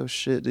 I was like, oh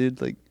shit, dude,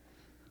 like,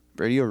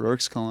 Brady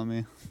O'Rourke's calling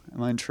me.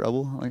 Am I in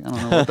trouble? Like, I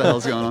don't know what the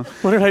hell's going on.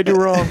 What did I do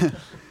wrong?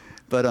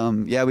 But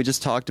yeah, we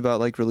just talked about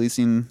like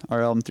releasing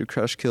our album through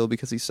Crush Kill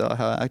because he saw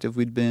how active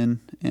we'd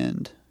been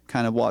and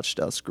kind of watched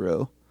us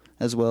grow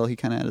as well. He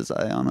kind of had his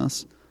eye on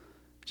us,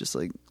 just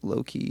like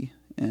low key.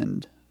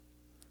 And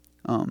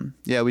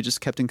yeah, we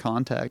just kept in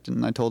contact,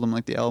 and I told him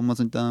like the album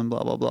wasn't done,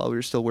 blah blah blah. We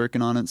were still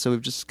working on it, so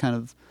we've just kind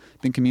of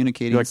been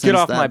communicating. You're like, since get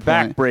off that my point.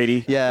 back,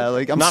 Brady. Yeah,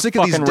 like I'm Not sick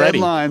of these fucking ready.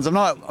 deadlines.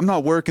 I'm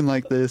not working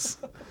like this.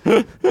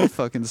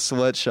 Fucking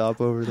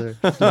sweatshop over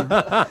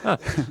there.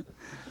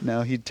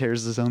 No, he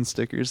tears his own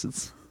stickers.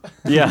 It's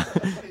Yeah.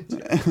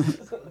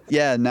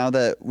 yeah. Now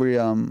that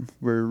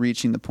we're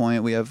reaching the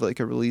point, we have like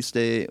a release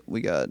date.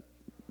 We got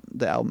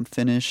the album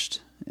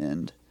finished,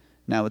 and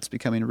now it's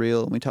becoming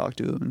real. And we talked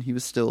to him, and he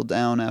was still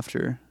down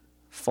after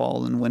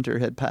fall and winter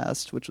had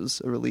passed, which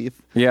was a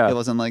relief. Yeah. It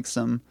wasn't like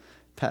some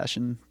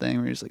passion thing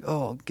where he's like,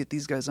 "Oh, I'll get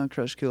these guys on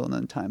Crush Kill," and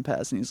then time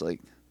passed, and he's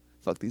like,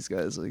 "Fuck these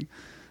guys!" Like,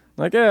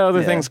 yeah, other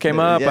Yeah, thing came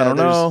up. yeah, I don't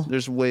know.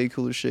 There's way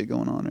cooler shit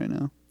going on right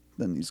now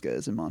than these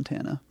guys in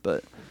Montana,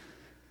 but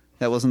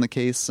that wasn't the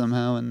case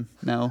somehow, and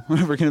now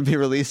we're gonna be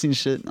releasing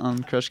shit on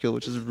Crush Kill,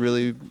 which is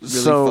really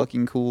So,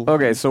 fucking cool.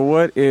 Okay, so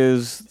what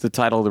is the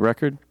title of the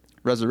record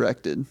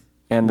Resurrected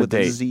and the with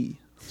date? a Z.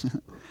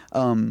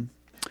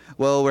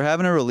 Well, we're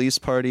having a release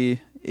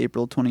party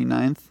April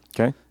 29th,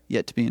 Okay.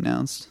 yet to be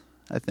announced,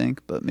 I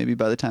think, but maybe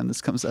by the time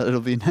this comes out, it'll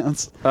be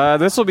announced.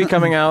 This will be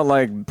coming out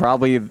like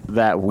probably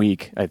that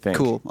week, I think.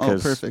 Cool. Oh,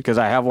 perfect. Because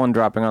I have one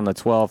dropping on the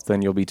 12th,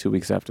 then you'll be 2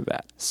 weeks after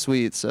that.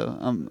 Sweet. So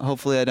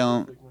hopefully I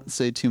don't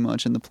say too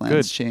much and the plans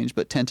Good. change,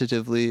 but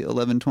tentatively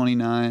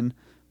 11/29,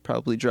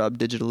 probably drop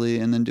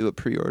digitally and then do a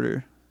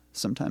pre-order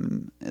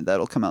sometime. And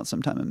that'll come out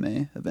sometime in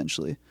May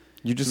eventually.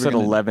 You just We're said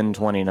gonna-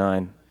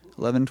 11/29.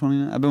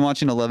 11/29. I've been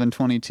watching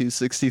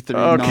 11/22/63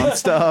 Okay.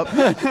 nonstop.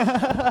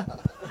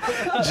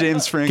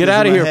 James Franco. Get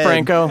out of here,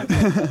 Franco.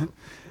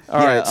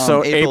 All Yeah, right,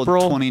 so April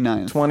April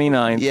 29th.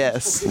 29th.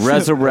 Yes.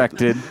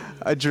 Resurrected.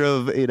 I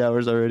drove 8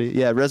 hours already.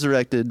 Yeah,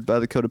 Resurrected by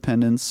the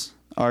Codependents.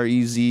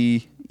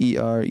 REZERECTED.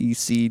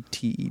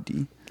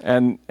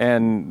 And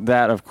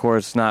that, of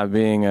course, not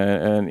being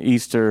an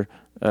Easter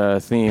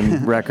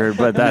theme record,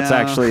 but that's No.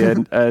 actually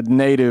a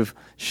native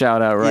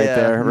shout out right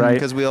there, right?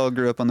 Because we all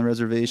grew up on the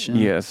reservation.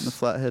 Yes. The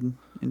Flathead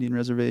Indian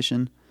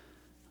Reservation.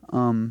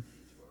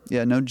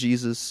 Yeah, no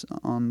Jesus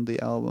on the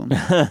album,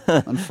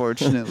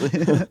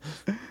 unfortunately.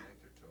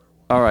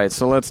 All right,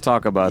 so let's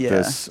talk about yeah.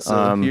 this.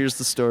 So here's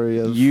the story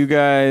of You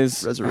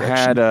guys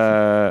Resurrection.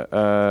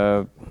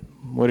 had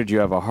what did you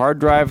have? A hard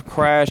drive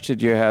crash?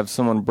 Did you have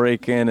someone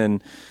break in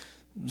and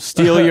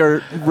steal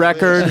your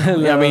record?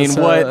 I mean,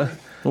 so-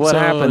 what so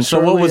happened? So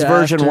what shortly was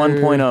version after-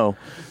 1.0?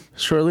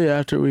 Shortly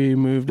after we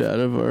moved out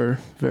of our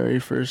very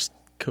first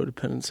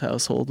codependence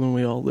household when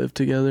we all lived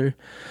together,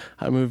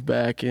 I moved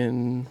back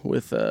in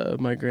with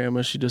my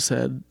grandma. She just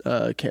had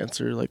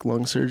cancer, like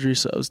lung surgery,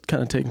 so I was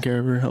kind of taking care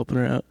of her, helping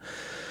her out.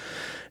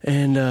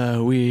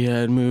 And we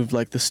had moved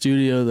like the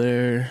studio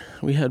there.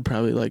 We had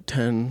probably like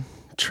 10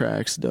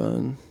 tracks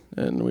done,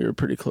 and we were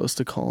pretty close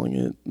to calling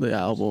it the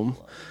album.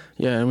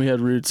 Yeah, and we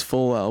had Roots'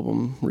 full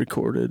album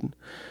recorded.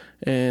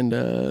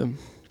 And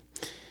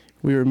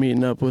we were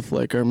meeting up with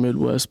like our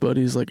Midwest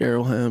buddies like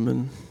Errol Hem,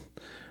 and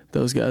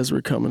those guys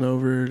were coming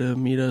over to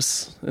meet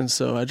us. And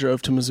so I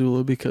drove to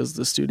Missoula because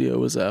the studio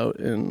was out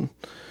in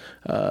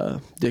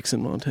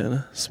Dixon,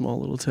 Montana, small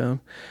little town.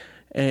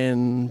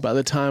 And by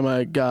the time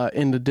I got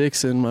into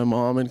Dixon, my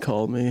mom had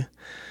called me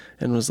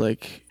and was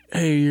like,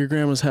 "Hey, your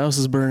grandma's house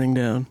is burning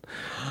down."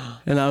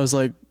 And I was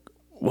like,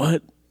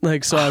 "What?"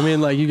 Like, so I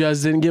mean, like, you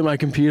guys didn't get my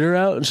computer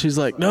out? And she's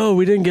like, "No,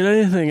 we didn't get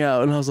anything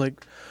out." And I was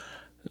like,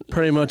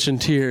 pretty much in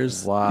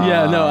tears. Wow.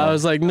 Yeah, no, I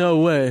was like, no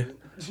way.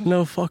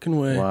 No fucking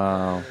way.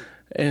 Wow.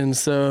 And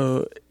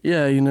so,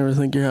 yeah, you never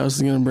think your house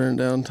is going to burn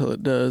down until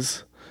it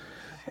does.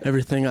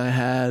 Everything I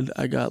had,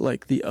 I got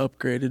like the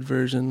upgraded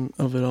version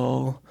of it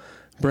all.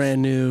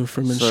 Brand new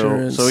from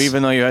insurance. So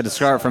even though you had to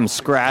start from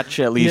scratch,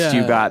 at least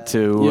Yeah. you got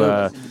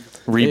to Yep.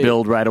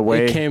 rebuild right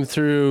away. It came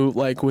through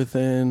like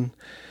within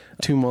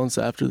 2 months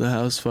after the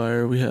house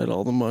fire. We had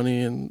all the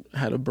money and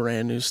had a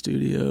brand new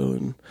studio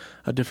and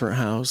a different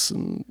house,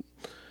 and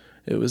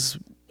it was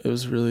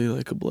really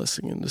like a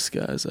blessing in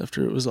disguise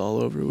after it was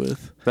all over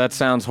with. That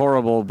sounds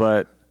horrible,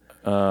 but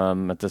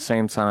at the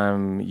same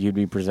time, you'd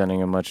be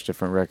presenting a much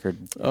different record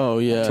Oh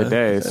yeah,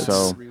 today. It's-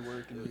 So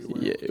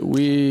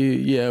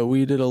yeah,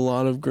 we did a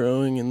lot of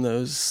growing in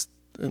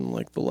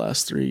like the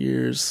last 3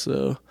 years.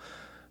 So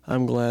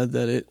I'm glad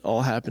that it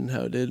all happened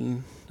how it did,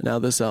 and now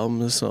this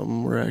album is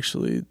something we're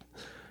actually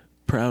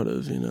proud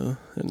of, you know.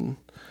 And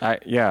I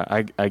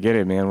get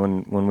it,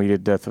 man. When we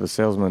did Death of a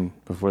Salesman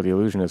before the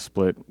Illusionist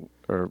split,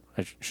 or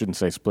I shouldn't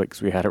say split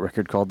because we had a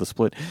record called The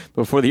Split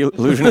before the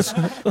Illusionist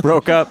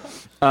broke up.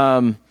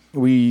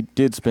 We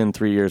did spend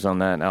 3 years on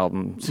that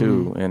album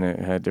too, and it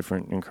had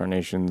different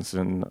incarnations.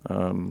 And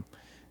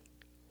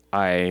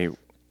I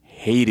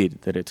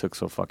hated that it took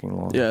so fucking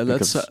long. Yeah,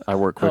 that's because I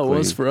work how quickly. it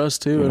was for us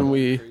too, you and know.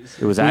 we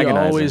It was agonizing.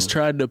 always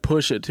tried to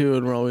push it too,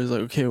 and we're always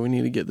like, okay, we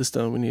need to get this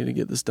done,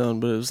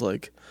 but it was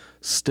like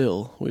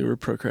still we were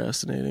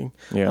procrastinating.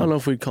 Yeah. I don't know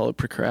if we'd call it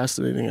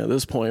procrastinating at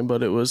this point,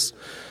 but it was,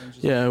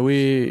 yeah,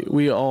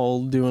 we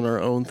all doing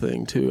our own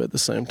thing too at the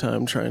same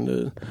time, trying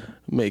to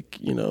make,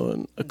 you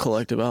know, a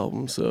collective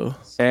album. So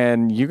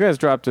And you guys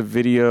dropped a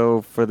video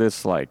for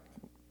this like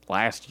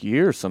last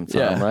year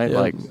sometime, right? yeah,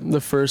 Like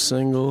the first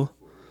single.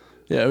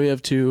 Yeah, we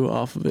have 2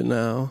 off of it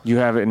now. you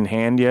have it in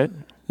hand yet?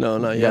 No,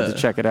 not You yet. have to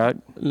check it out?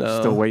 No.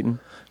 Still waiting?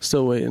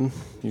 Still waiting.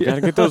 You got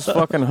to get those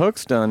fucking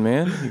hooks done,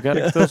 man. You got to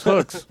get those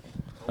hooks.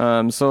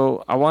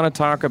 So I want to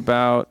talk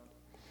about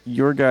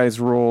your guys'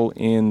 role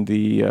in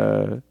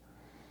the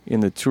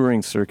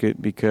touring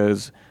circuit,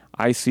 because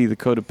I see the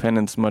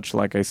Codependents much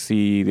like I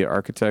see the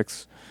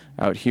Architects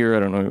out here.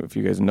 I don't know if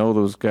you guys know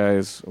those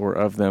guys or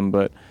of them,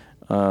 but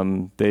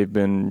they've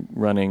been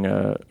running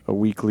a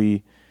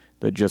weekly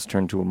that just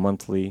turned to a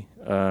monthly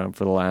for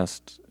the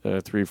last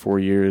 3 or 4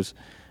 years,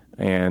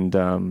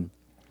 and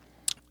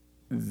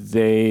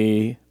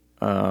they.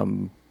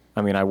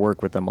 I mean, I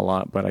work with them a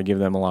lot, but I give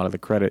them a lot of the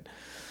credit.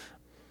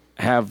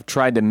 Have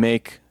tried to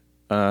make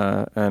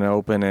an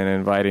open and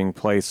inviting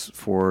place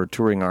for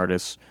touring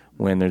artists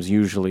when there's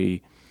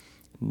usually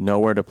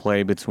nowhere to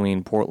play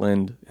between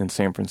Portland and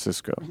San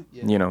Francisco,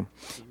 you know.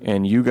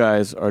 And you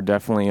guys are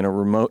definitely in a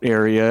remote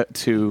area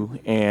too,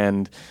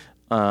 and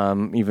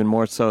even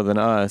more so than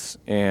us.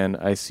 And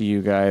I see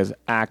you guys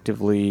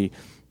actively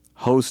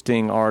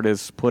hosting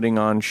artists, putting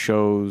on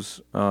shows.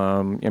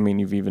 I mean,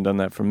 you've even done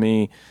that for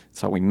me.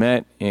 That's how we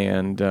met,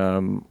 and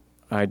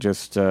I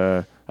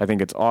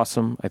think it's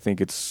awesome. I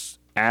think it's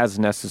as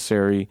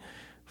necessary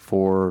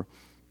for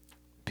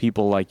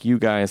people like you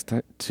guys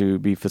to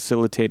be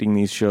facilitating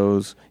these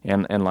shows,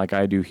 and like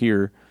I do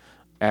here,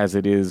 as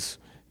it is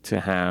to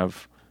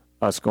have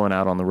us going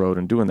out on the road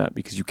and doing that,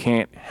 because you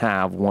can't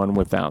have one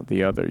without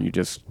the other. You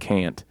just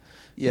can't.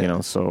 Yeah. You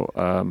know,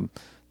 so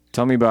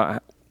tell me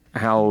about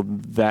how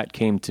that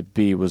came to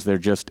be. Was there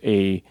just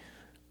a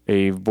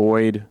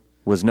void?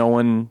 Was no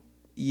one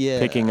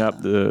picking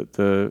up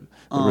the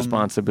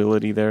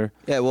responsibility there?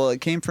 Yeah, well,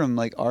 it came from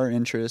like our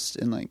interest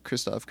in like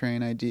Christoph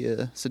Crane,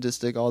 Idea,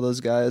 Sadistic. All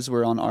those guys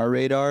were on our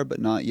radar, but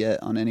not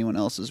yet on anyone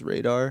else's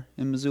radar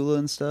in Missoula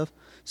and stuff.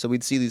 So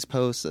we'd see these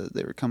posts that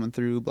they were coming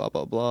through, blah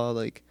blah blah,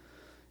 like,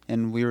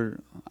 and we were.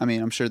 I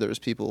mean, I'm sure there was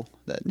people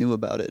that knew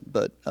about it,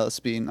 but us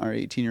being our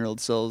 18-year-old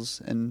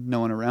selves and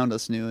no one around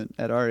us knew it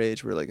at our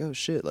age, we're like, oh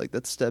shit, like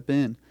let's step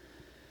in.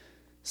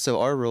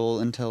 So our role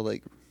until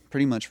like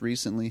pretty much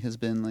recently has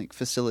been like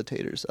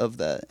facilitators of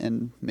that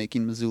and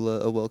making Missoula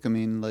a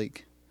welcoming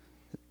like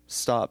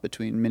stop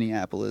between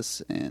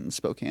Minneapolis and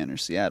Spokane or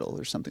Seattle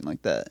or something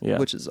like that,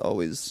 which is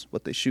always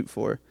what they shoot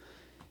for.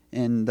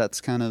 And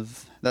that's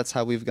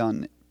how we've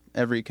gotten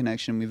every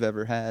connection we've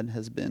ever had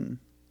has been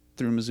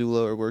through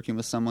Missoula or working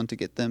with someone to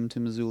get them to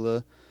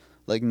Missoula.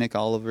 Like Nick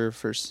Oliver,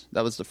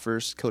 that was the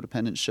first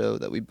Codependent show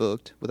that we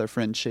booked with our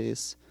friend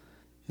Chase.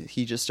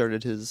 He just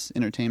started his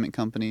entertainment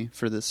company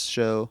for this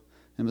show.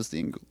 It was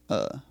the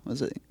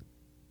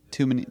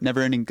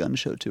Never Ending Gun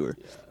Show tour.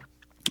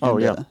 Oh,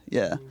 and,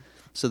 yeah.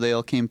 So they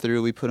all came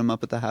through. We put them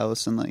up at the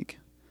house, and like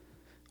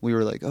we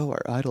were like, oh,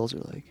 our idols are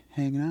like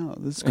hanging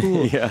out. This is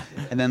cool. Yeah.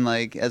 And then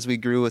like as we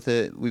grew with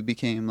it, we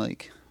became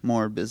like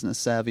more business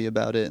savvy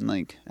about it, and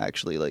like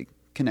actually like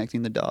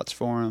connecting the dots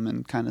for them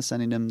and kind of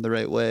sending them the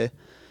right way.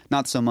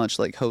 Not so much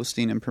like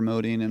hosting and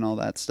promoting and all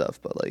that stuff,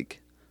 but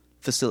like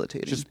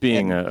facilitating. Just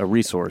being a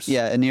resource.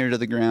 Yeah, an ear to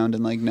the ground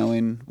and like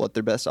knowing what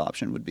their best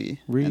option would be.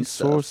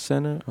 Resource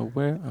center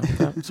aware of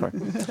that. Sorry.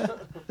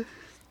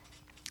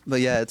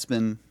 But yeah,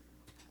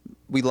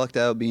 we lucked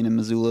out being in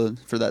Missoula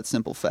for that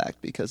simple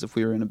fact, because if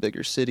we were in a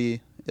bigger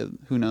city,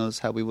 who knows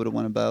how we would have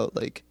went about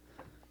like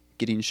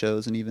getting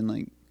shows and even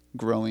like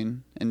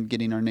growing and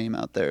getting our name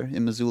out there.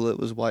 In Missoula, it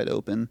was wide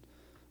open.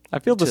 I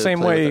feel the same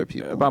way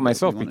about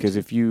myself, that we because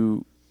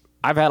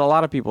I've had a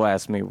lot of people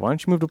ask me, why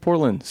don't you move to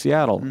Portland,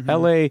 Seattle,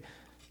 LA,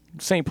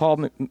 St.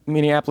 Paul,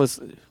 Minneapolis,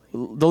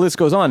 the list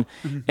goes on.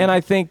 And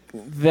I think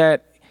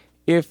that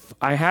if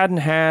I hadn't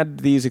had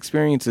these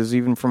experiences,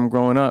 even from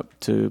growing up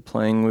to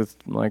playing with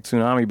like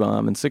Tsunami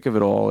Bomb and Sick of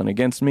It All and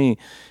Against Me,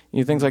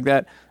 things like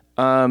that,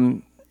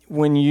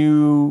 when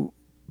you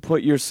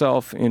put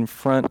yourself in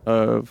front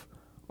of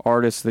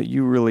artists that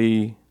you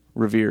really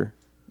revere,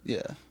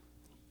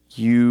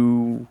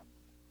 you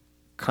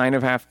kind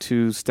of have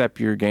to step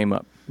your game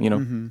up,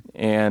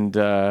 and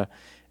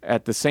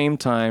at the same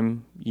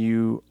time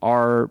you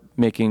are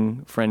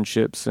making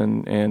friendships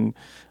and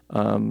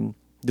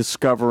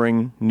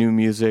discovering new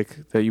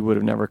music that you would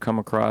have never come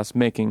across,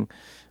 making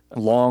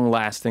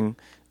long-lasting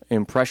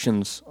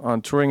impressions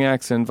on touring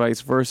acts and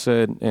vice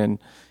versa, and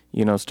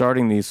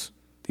starting these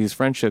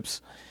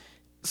friendships.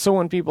 So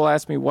when people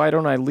ask me, why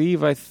don't I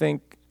leave, I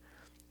think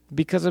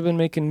because I've been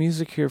making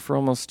music here for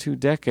almost 2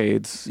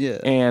 decades,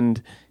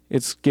 and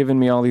it's given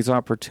me all these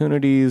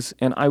opportunities,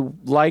 and I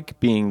like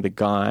being the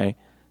guy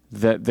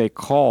that they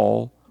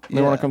call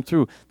They want to come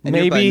through. And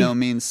Maybe you're by no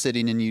means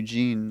sitting in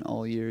Eugene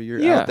all year.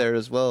 You're out there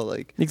as well.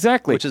 Like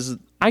exactly. Which is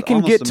I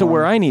can get to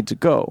where I need to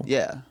go.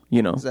 Yeah.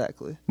 You know.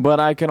 Exactly. But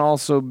I can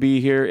also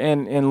be here,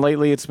 and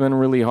lately it's been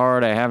really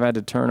hard. I have had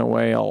to turn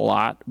away a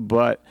lot,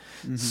 but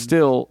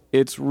still,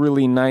 it's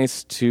really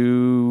nice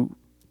to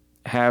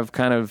have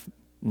kind of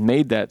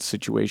made that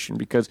situation,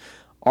 because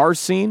our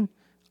scene,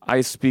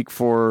 I speak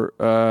for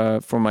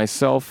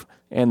myself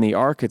and the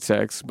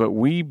Architects, but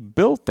we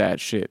built that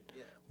shit.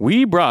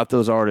 We brought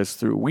those artists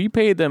through. We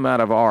paid them out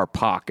of our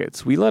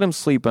pockets. We let them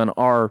sleep on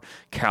our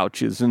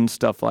couches and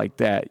stuff like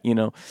that, you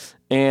know.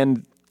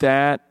 And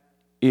that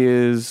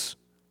is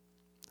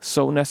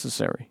so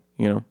necessary,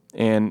 you know.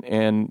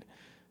 And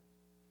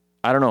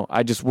I don't know.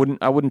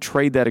 I wouldn't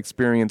trade that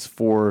experience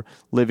for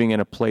living in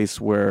a place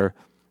where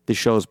the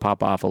shows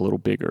pop off a little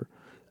bigger,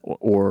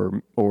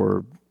 or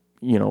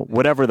you know,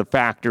 whatever the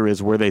factor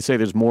is, where they say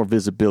there's more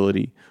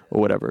visibility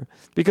or whatever.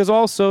 Because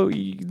also,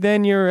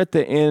 then you're at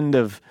the end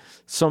of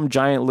some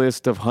giant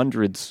list of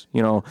hundreds.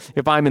 You know,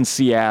 if I'm in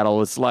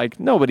Seattle, it's like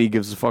nobody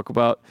gives a fuck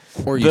about.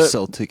 Or you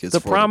sell tickets.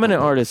 The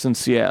prominent artists in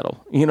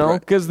Seattle, you know,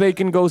 because they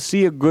can go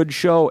see a good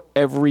show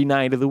every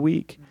night of the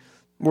week.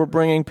 We're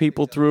bringing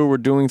people through. We're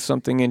doing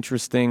something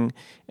interesting,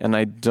 and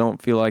I don't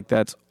feel like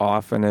that's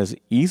often as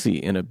easy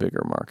in a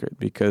bigger market,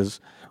 because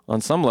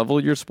on some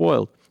level you're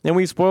spoiled. And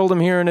we spoiled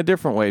them here in a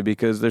different way,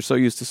 because they're so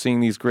used to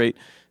seeing these great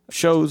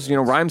shows, you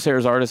know, Rhymes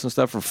Hair's artists and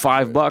stuff for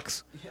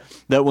 $5,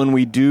 that when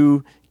we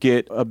do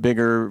get a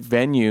bigger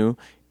venue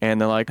and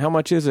they're like, how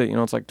much is it? You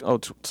know, it's like, oh,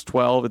 it's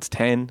 12, it's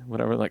 10,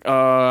 whatever. Like,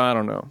 I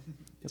don't know.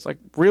 It's like,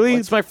 really?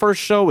 It's my first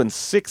show in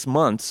 6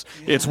 months.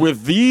 It's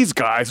with these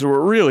guys who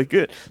are really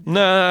good.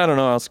 Nah, I don't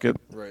know. I'll skip.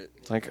 Right.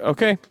 It's like,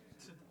 okay.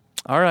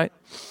 All right.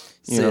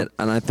 You know.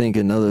 And I think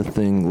another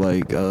thing,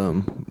 like,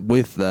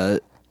 with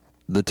that,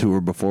 the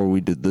tour before we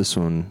did this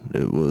one,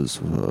 it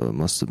was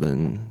must have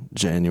been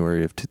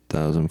January of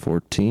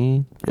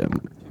 2014. Yeah.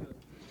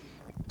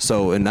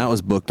 So, and that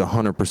was booked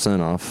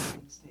 100% off.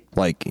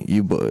 Like,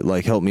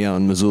 like, help me out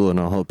in Missoula and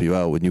I'll help you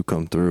out when you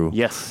come through.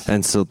 Yes.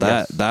 And so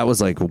that was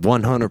like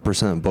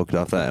 100% booked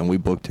off that, and we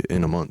booked it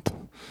in a month.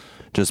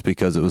 Just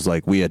because it was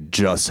like we had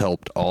just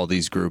helped all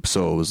these groups,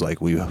 so it was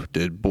like we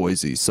did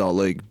Boise, Salt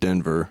Lake,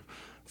 Denver,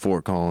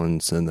 Fort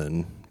Collins, and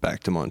then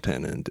back to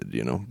Montana and did,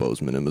 you know,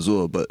 Bozeman and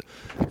Missoula. But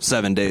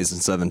 7 days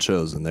and 7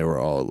 shows, and they were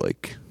all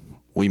like,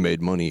 we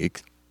made money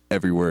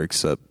everywhere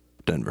except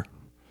Denver.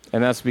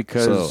 And that's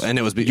because and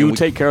it was you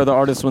take care of the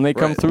artists when they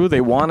come through.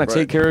 They want to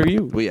take care of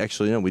you. We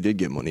actually, we did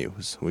get money.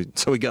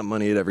 So we got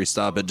money at every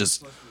stop. It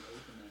just,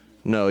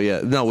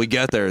 we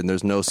get there and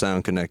there's no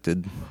sound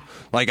connected.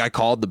 Like, I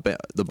called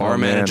the bar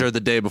manager the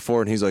day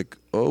before, and he's like,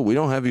 "Oh, we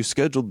don't have you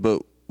scheduled,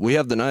 but we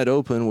have the night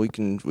open. We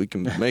can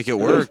make it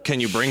work.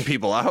 Can you bring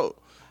people out?"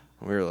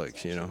 We were like,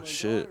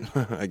 shit,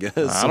 I guess.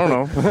 I don't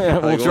know.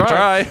 We'll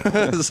try.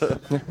 So,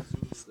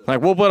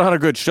 like, we'll put on a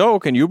good show.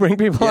 Can you bring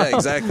people out? Yeah,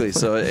 exactly.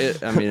 So,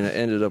 it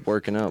ended up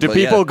working out. Do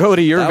people go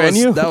to your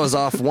venue? That was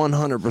off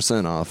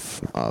 100%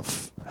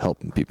 off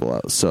helping people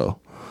out. So,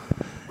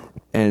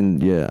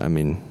 and yeah, I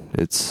mean,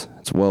 it's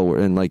well,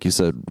 and like you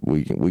said,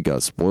 we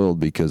got spoiled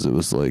because it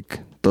was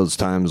like those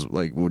times,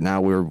 like now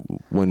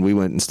when we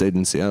went and stayed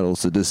in Seattle,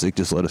 Sadistic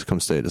just let us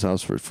come stay at his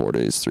house for 4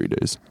 days, 3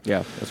 days.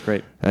 Yeah, that's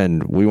great.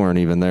 And we weren't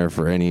even there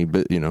for any,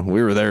 but we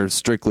were there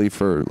strictly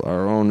for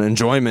our own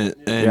enjoyment,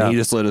 and he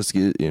just let us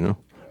get,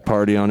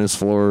 party on his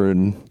floor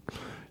and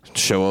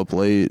show up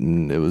late,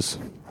 and it was,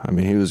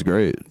 he was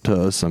great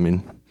to us.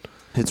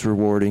 It's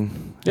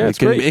rewarding. Yeah, it's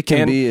great. It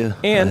can be a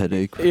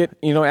headache. It,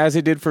 as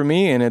it did for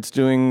me, and it's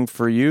doing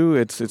for you.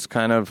 It's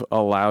kind of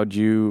allowed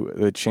you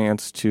the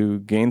chance to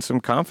gain some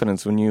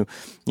confidence when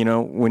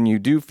when you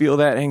do feel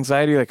that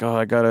anxiety, like, oh,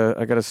 I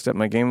gotta step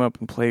my game up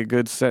and play a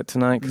good set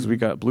tonight because we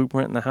got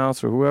Blueprint in the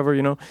house or whoever,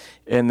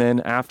 And then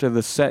after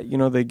the set,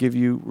 they give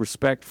you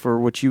respect for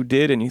what you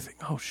did, and you think,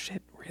 oh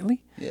shit.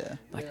 Really? Yeah.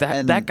 Like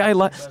that guy,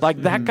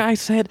 that guy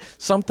said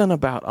something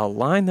about a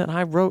line that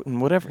I wrote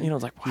and whatever.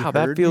 It's like, wow,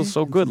 that feels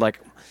so good. Like,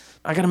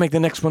 I got to make the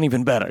next one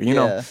even better. You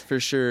know? Yeah, for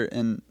sure.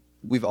 And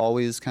we've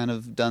always kind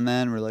of done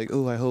that. And we're like,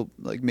 oh, I hope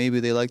like maybe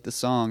they like the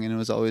song. And it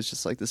was always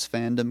just like this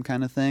fandom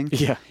kind of thing.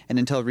 Yeah. And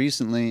until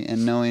recently,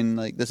 and knowing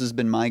like this has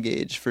been my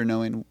gauge for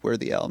knowing where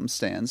the album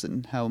stands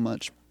and how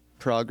much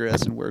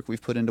progress and work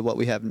we've put into what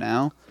we have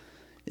now.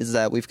 Is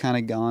that we've kind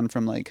of gone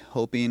from like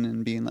hoping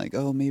and being like,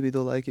 oh, maybe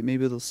they'll like it,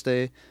 maybe they'll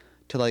stay,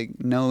 to like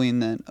knowing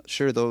that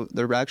sure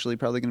they're actually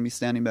probably going to be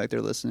standing back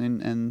there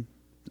listening, and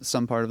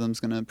some part of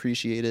them's going to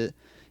appreciate it,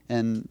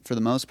 and for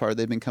the most part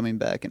they've been coming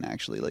back and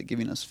actually like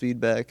giving us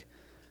feedback,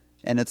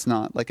 and it's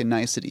not like a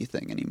nicety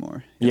thing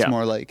anymore. It's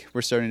more like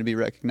we're starting to be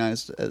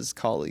recognized as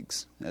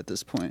colleagues at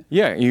this point.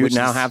 Yeah, you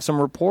now have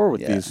some rapport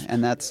with these,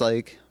 and that's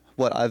like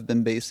what I've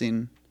been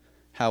basing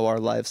how our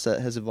live set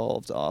has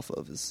evolved off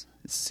of is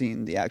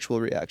seeing the actual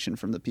reaction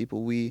from the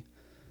people we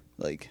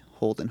like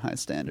hold in high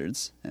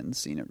standards and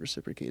seeing it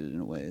reciprocated in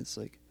a way. It's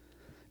like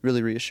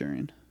really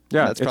reassuring.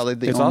 Yeah, That's probably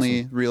the it's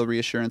only awesome. real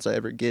reassurance I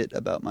ever get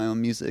about my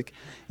own music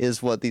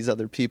is what these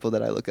other people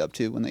that I look up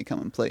to when they come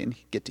and play and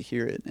get to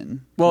hear it.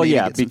 And Well, maybe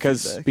yeah, get some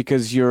because feedback.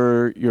 because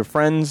your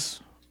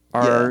friends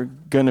are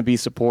going to be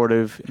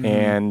supportive,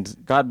 and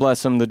God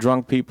bless them, the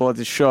drunk people at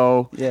the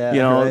show. Yeah, you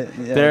know, right.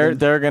 Yeah,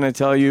 they're going to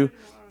tell you,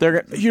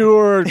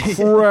 you're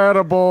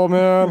incredible,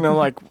 man. And I'm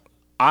like,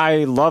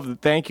 I love it.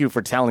 Thank you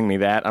for telling me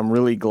that. I'm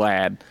really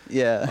glad.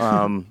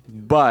 Yeah.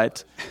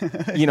 But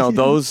you know,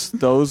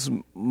 those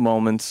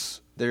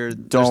moments, there's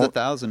don't-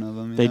 1,000 of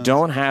them. they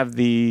don't have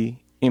the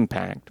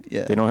impact.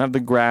 Yeah. They don't have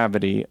the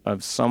gravity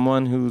of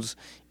someone who's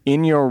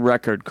in your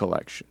record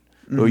collection,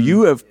 Mm-hmm. who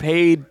you have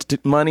paid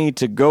money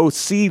to go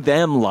see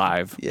them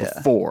live Yeah. Mm-hmm.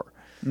 before,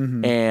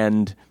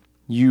 and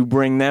you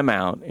bring them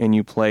out and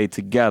you play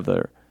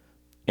together,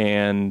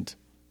 and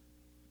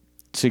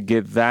to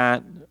get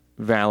that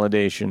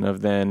validation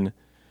of then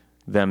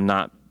them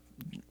not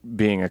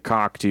being a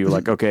cock to you,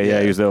 like, okay, yeah,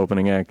 Yeah. here's the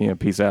opening act,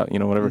 peace out,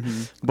 whatever.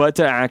 But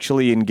to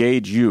actually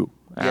engage you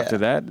after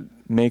Yeah. that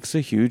makes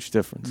a huge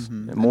difference,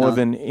 And more not-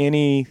 than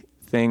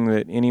anything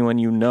that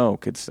anyone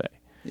could say.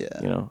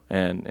 Yeah.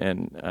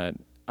 And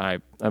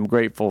I'm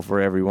grateful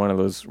for every one of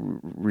those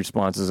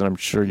responses, and I'm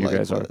sure you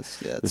guys are Likewise.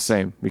 Yeah, the it's-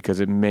 same, because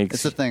it makes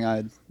It's the thing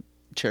I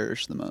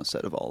cherish the most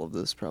out of all of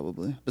this,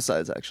 probably,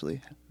 besides actually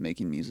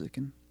making music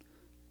and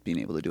being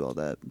able to do all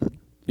that. But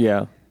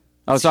Yeah.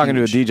 I was It's talking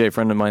huge. to a DJ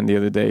friend of mine the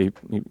other day.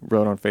 He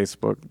wrote on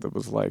Facebook that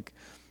was like,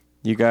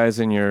 you guys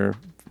and your,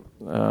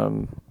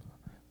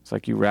 it's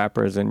like you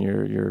rappers and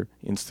your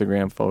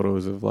Instagram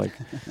photos of like,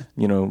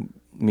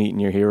 meeting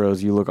your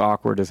heroes, you look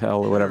awkward as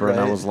hell or whatever. And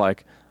I Right. was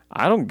like,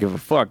 I don't give a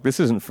fuck. This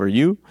isn't for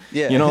you.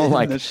 Yeah,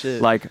 Like, no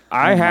shit. like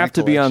I In my have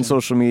to be on collection.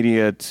 social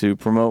media to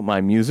promote my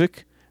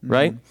music, Mm-hmm.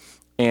 right?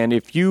 And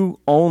if you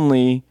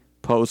only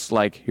post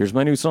like, here's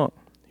my new song,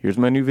 here's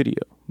my new video,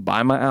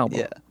 buy my album,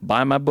 Yeah.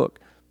 buy my book,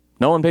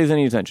 no one pays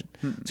any attention.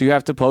 So you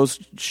have to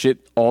post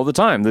shit all the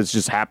time that's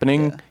just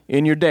happening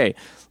in your day.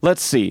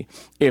 Let's see.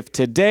 If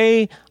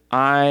today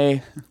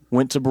I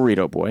went to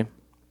Burrito Boy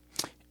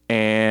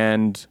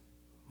and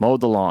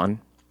mowed the lawn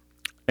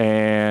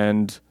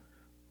and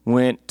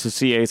went to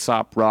see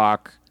Aesop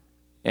Rock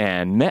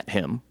and met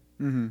him,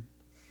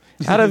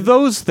 out of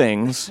those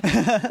things,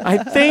 I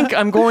think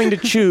I'm going to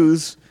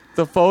choose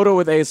the photo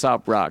with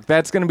Aesop Rock.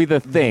 That's going to be the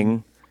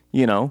thing.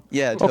 Yeah,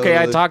 Okay, I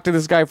totally. talked to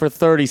this guy for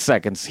 30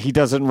 seconds. He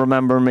doesn't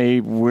remember me.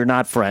 We're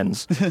not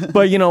friends.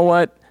 But you know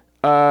what?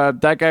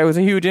 That guy was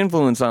a huge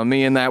influence on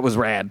me, and that was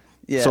rad.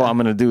 Yeah. So I'm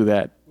going to do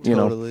that.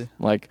 Totally.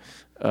 Like,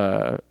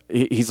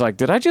 he's like,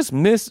 did I just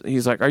miss?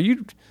 He's like, are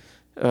you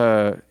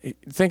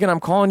thinking I'm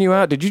calling you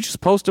out? Did you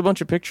just post a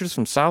bunch of pictures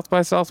from South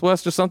by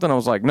Southwest or something? I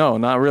was like, no,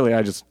 not really.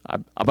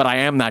 But I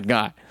am that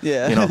guy.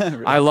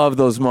 Yeah. I love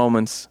those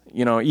moments.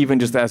 Even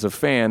just as a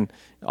fan,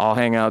 I'll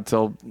hang out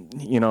till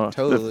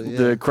Totally,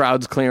 the yeah.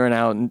 crowd's clearing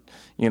out, and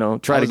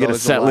try I to was get a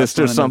always the set last list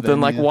or one in the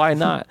something. Like, venue. why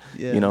not?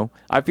 Yeah.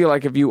 I feel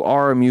like if you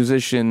are a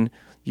musician,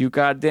 you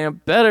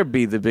goddamn better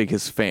be the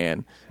biggest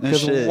fan. No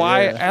Because shit,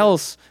 why yeah.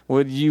 else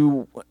would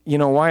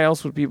why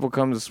else would people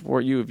come to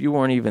support you if you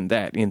weren't even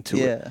that into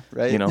it? Yeah,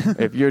 right.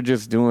 If you're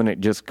just doing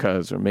it just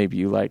cause, or maybe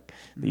you like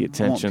the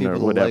attention or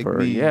people to like whatever.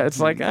 me. Yeah, it's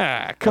like, come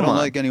I don't on.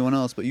 like anyone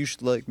else, but you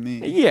should like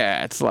me.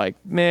 Yeah, it's like,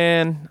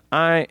 man,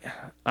 I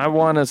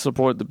want to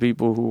support the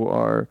people who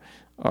are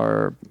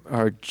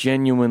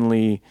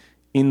genuinely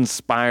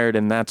inspired,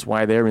 and that's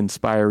why they're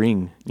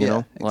inspiring. You Yeah,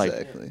 know, like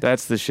exactly.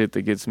 that's the shit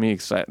that gets me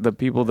excited. The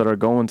people that are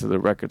going to the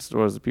record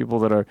stores, the people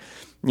that are,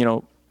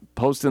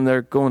 posting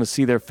they're going to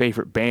see their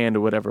favorite band or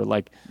whatever.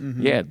 Like,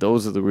 yeah,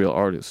 those are the real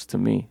artists to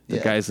me. The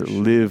Yeah, guys for that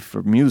sure. live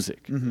for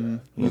music.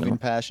 Moving know?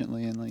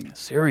 passionately and like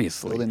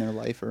Seriously. building their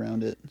life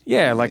around it.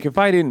 Yeah, like if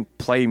I didn't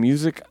play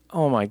music,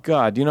 oh my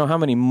God, you know how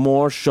many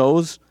more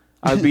shows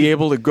I'd be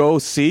able to go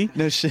see?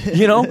 No shit.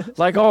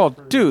 Like, oh,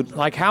 dude,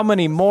 like how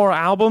many more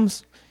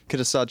albums? Could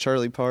have saw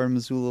Charlie Parr in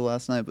Missoula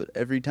last night, but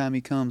every time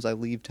he comes, I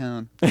leave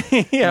town.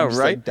 Yeah, I'm just,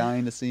 right. Like,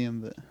 dying to see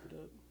him, but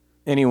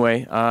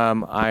Anyway,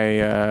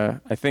 I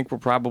think we're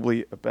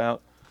probably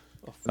about.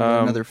 we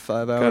got another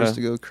 5 hours gotta-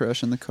 to go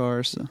crush in the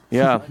car. So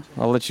Yeah,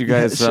 I'll let you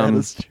guys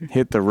Shadow's true.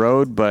 hit the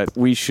road, but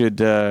we should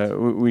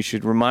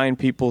remind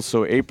people.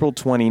 So April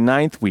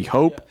 29th, we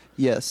hope.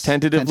 yes,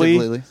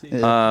 Tentatively.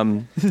 Yeah.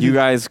 You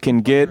guys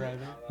can get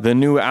the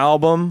new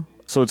album.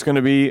 So it's going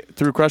to be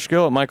through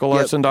Crushkill at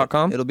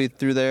michaellarson.com. It'll be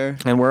through there.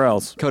 And where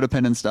else?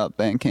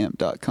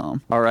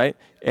 Codependence.bandcamp.com. All right.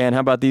 And how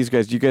about these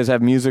guys? Do you guys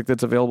have music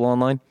that's available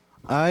online?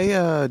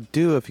 I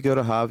do if you go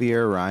to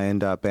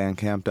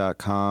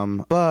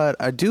javierryan.bandcamp.com. But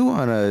I do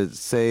want to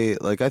say,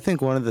 like, I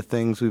think one of the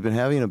things we've been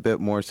having a bit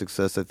more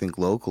success, I think,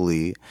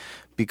 locally,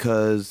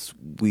 because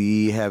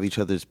we have each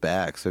other's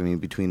backs. I mean,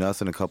 between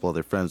us and a couple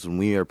other friends, when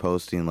we are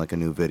posting like a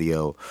new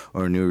video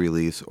or a new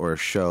release or a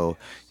show,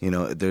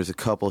 there's a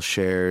couple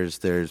shares,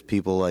 there's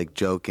people like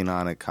joking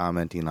on it,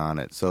 commenting on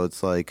it. So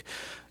it's like,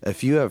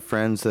 if you have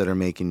friends that are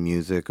making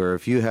music, or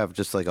if you have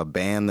just like a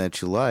band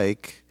that you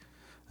like,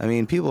 I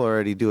mean, people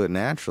already do it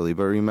naturally,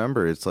 but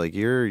remember, it's like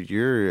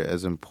you're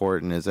as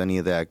important as any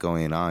of that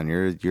going on.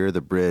 You're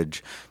the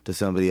bridge to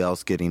somebody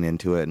else getting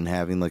into it and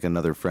having like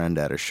another friend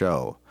at a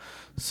show.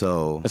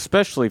 So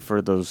especially for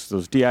those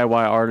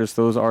DIY artists,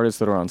 those artists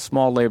that are on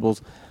small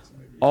labels,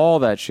 all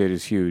that shit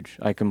is huge.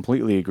 I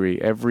completely agree.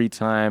 Every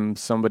time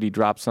somebody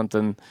drops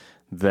something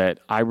that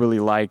I really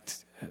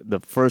liked,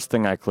 the first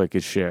thing I click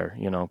is share,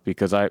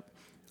 because I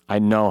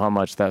know how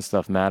much that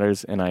stuff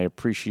matters, and I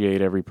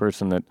appreciate every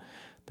person that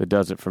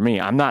does it for me.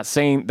 I'm not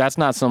saying that's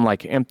not some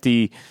like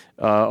empty,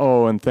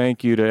 and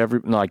thank you to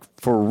every, like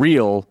for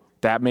real,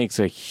 that makes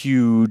a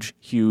huge,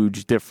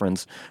 huge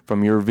difference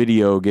from your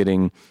video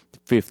getting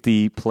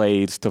 50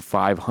 plays to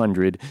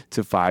 500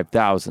 to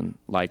 5,000.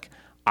 Like,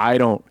 I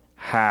don't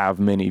have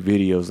many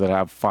videos that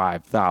have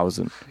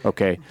 5,000,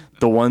 okay?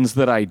 The ones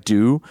that I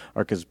do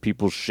are because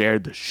people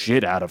shared the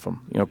shit out of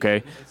them,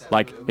 okay?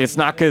 Like, it's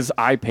not because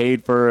I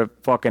paid for a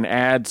fucking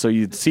ad so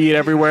you'd see it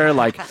everywhere.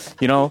 Like,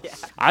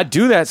 I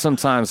do that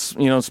sometimes,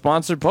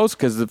 sponsored posts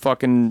because the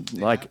fucking,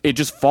 like, it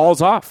just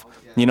falls off.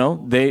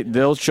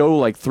 They'll show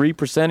like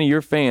 3% of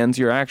your fans,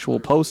 your actual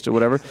post or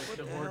whatever,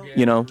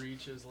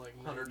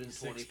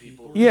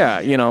 Yeah,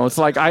 it's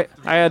like I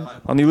had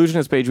on the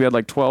Illusionist page, we had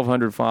like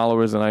 1,200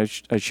 followers, and I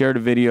shared a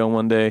video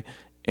one day,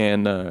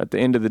 and at the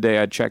end of the day,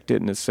 I checked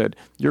it, and it said,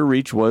 your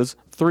reach was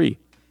 3.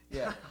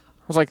 Yeah. I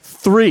was like,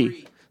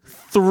 3.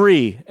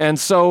 And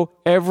so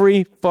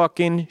every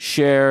fucking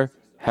share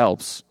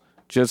helps.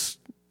 Just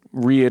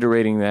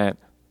reiterating that.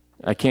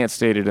 I can't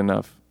state it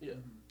enough.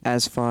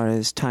 As far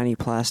as Tiny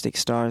Plastic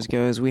Stars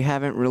goes, we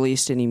haven't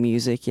released any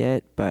music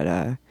yet,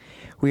 but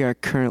we are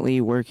currently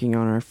working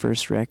on our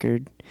first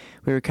record.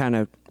 We were kind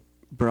of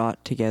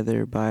brought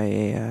together by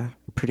a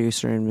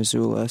producer in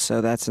Missoula,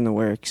 so that's in the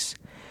works.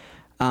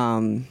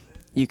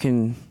 You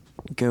can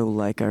go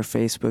like our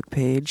Facebook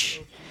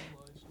page,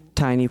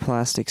 Tiny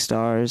Plastic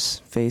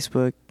Stars,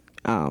 Facebook.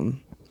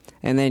 And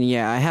then,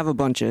 I have a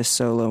bunch of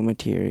solo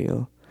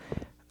material.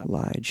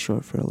 Lige,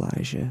 short for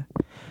Elijah.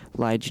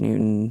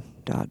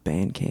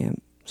 LigeNewton.bandcamp,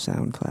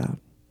 SoundCloud.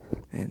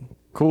 And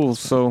cool.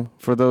 So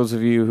for those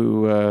of you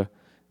who,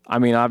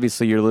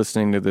 obviously you're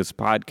listening to this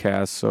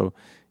podcast, so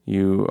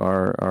you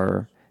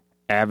are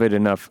avid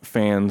enough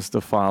fans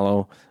to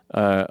follow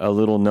a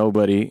little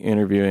nobody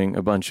interviewing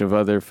a bunch of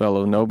other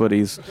fellow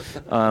nobodies,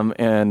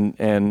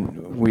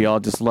 and we all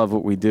just love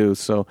what we do.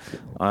 So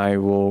I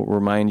will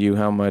remind you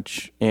how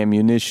much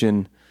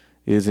ammunition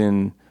is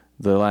in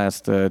the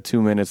last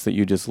 2 minutes that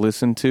you just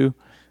listened to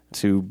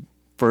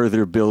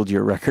further build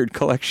your record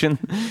collection,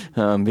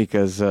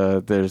 because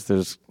there's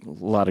a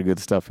lot of good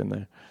stuff in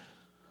there.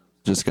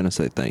 Just going to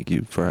say thank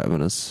you for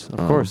having us.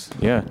 Of course,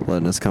 yeah.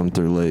 Letting us come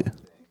through late.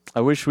 I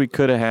wish we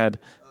could have had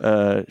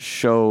a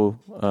show,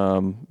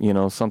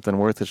 something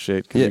worth a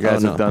shit, because you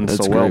guys have done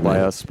so well by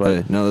us.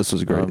 But no, this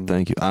was great.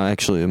 Thank you. I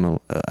actually am an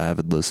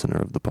avid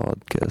listener of the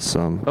podcast, so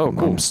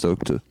I'm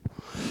stoked to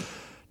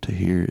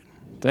hear it.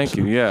 Thank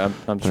you. Yeah,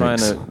 I'm trying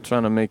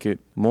to make it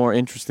more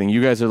interesting.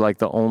 You guys are like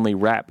the only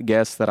rap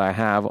guests that I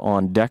have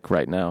on deck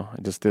right now.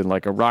 I just did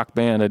like a rock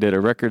band. I did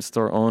a record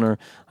store owner.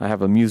 I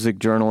have a music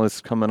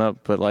journalist coming up.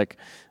 But like,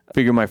 I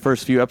figure my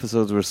first few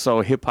episodes were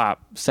so hip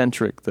hop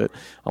centric that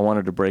I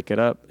wanted to break it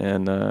up.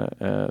 And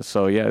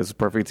so yeah, it's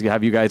perfect to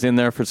have you guys in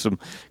there for some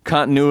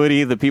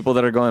continuity. The people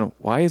that are going,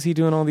 why is he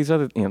doing all these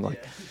other things?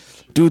 Like,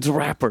 dude's a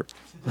rapper.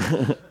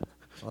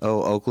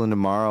 Oakland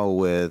Tomorrow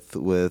with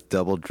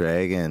Double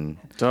Dragon.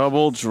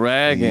 Double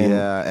Dragon.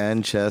 Yeah,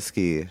 and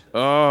Chesky.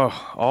 Oh,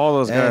 all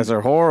those guys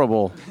are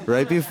horrible.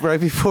 Right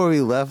before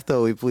we left,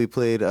 though, we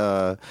played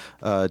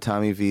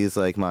Tommy V's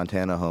like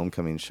Montana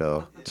Homecoming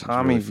show.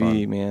 Tommy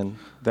V, man.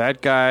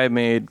 That guy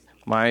made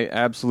my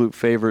absolute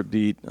favorite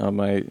beat on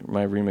my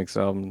remix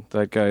album.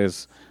 That guy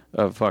is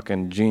a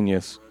fucking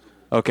genius.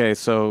 Okay,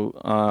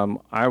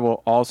 so I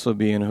will also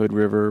be in Hood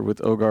River with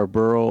Ogar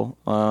Burrell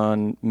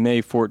on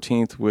May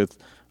 14th with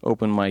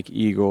Open Mike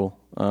Eagle.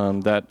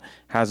 That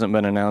hasn't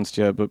been announced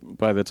yet, but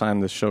by the time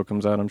this show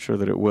comes out, I'm sure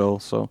that it will.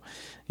 So,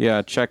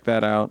 yeah, check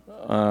that out.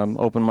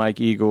 Open Mike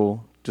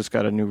Eagle just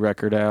got a new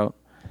record out.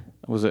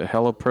 Was it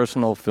Hella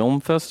Personal Film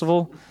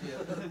Festival?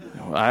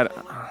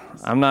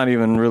 I'm not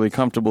even really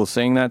comfortable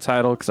saying that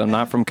title because I'm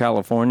not from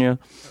California.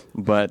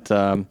 But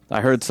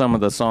I heard some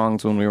of the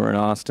songs when we were in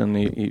Austin.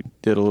 He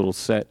did a little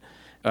set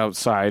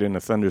outside in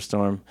a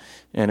thunderstorm,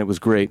 and it was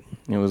great.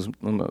 It was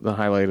the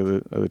highlight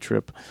of the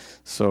trip.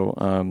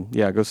 So,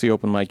 yeah, go see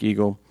Open Mike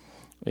Eagle,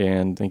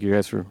 and thank you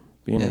guys for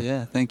being here.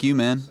 Yeah, thank you,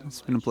 man.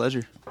 It's been a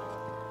pleasure.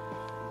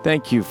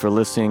 Thank you for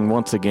listening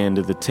once again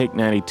to the Take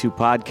 92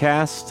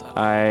 podcast.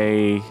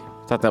 I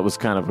thought that was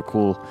kind of a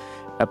cool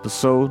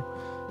episode.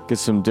 Get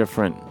some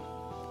different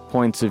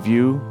points of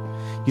view.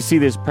 You see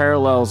there's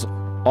parallels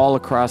all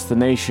across the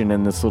nation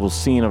in this little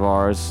scene of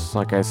ours,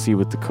 like I see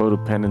with the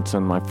Codependents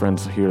and my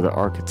friends here, the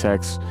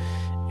Architects.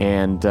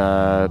 And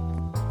that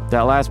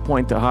last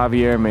point that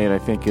Javier made, I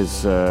think,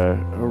 is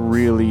a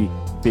really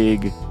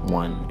big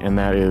one, and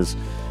that is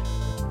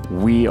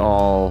we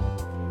all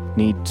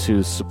need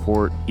to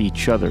support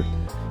each other.